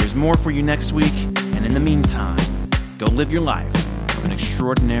 There's more for you next week. And in the meantime, go live your life of an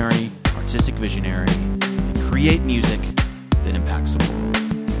extraordinary artistic visionary and create music that impacts the world.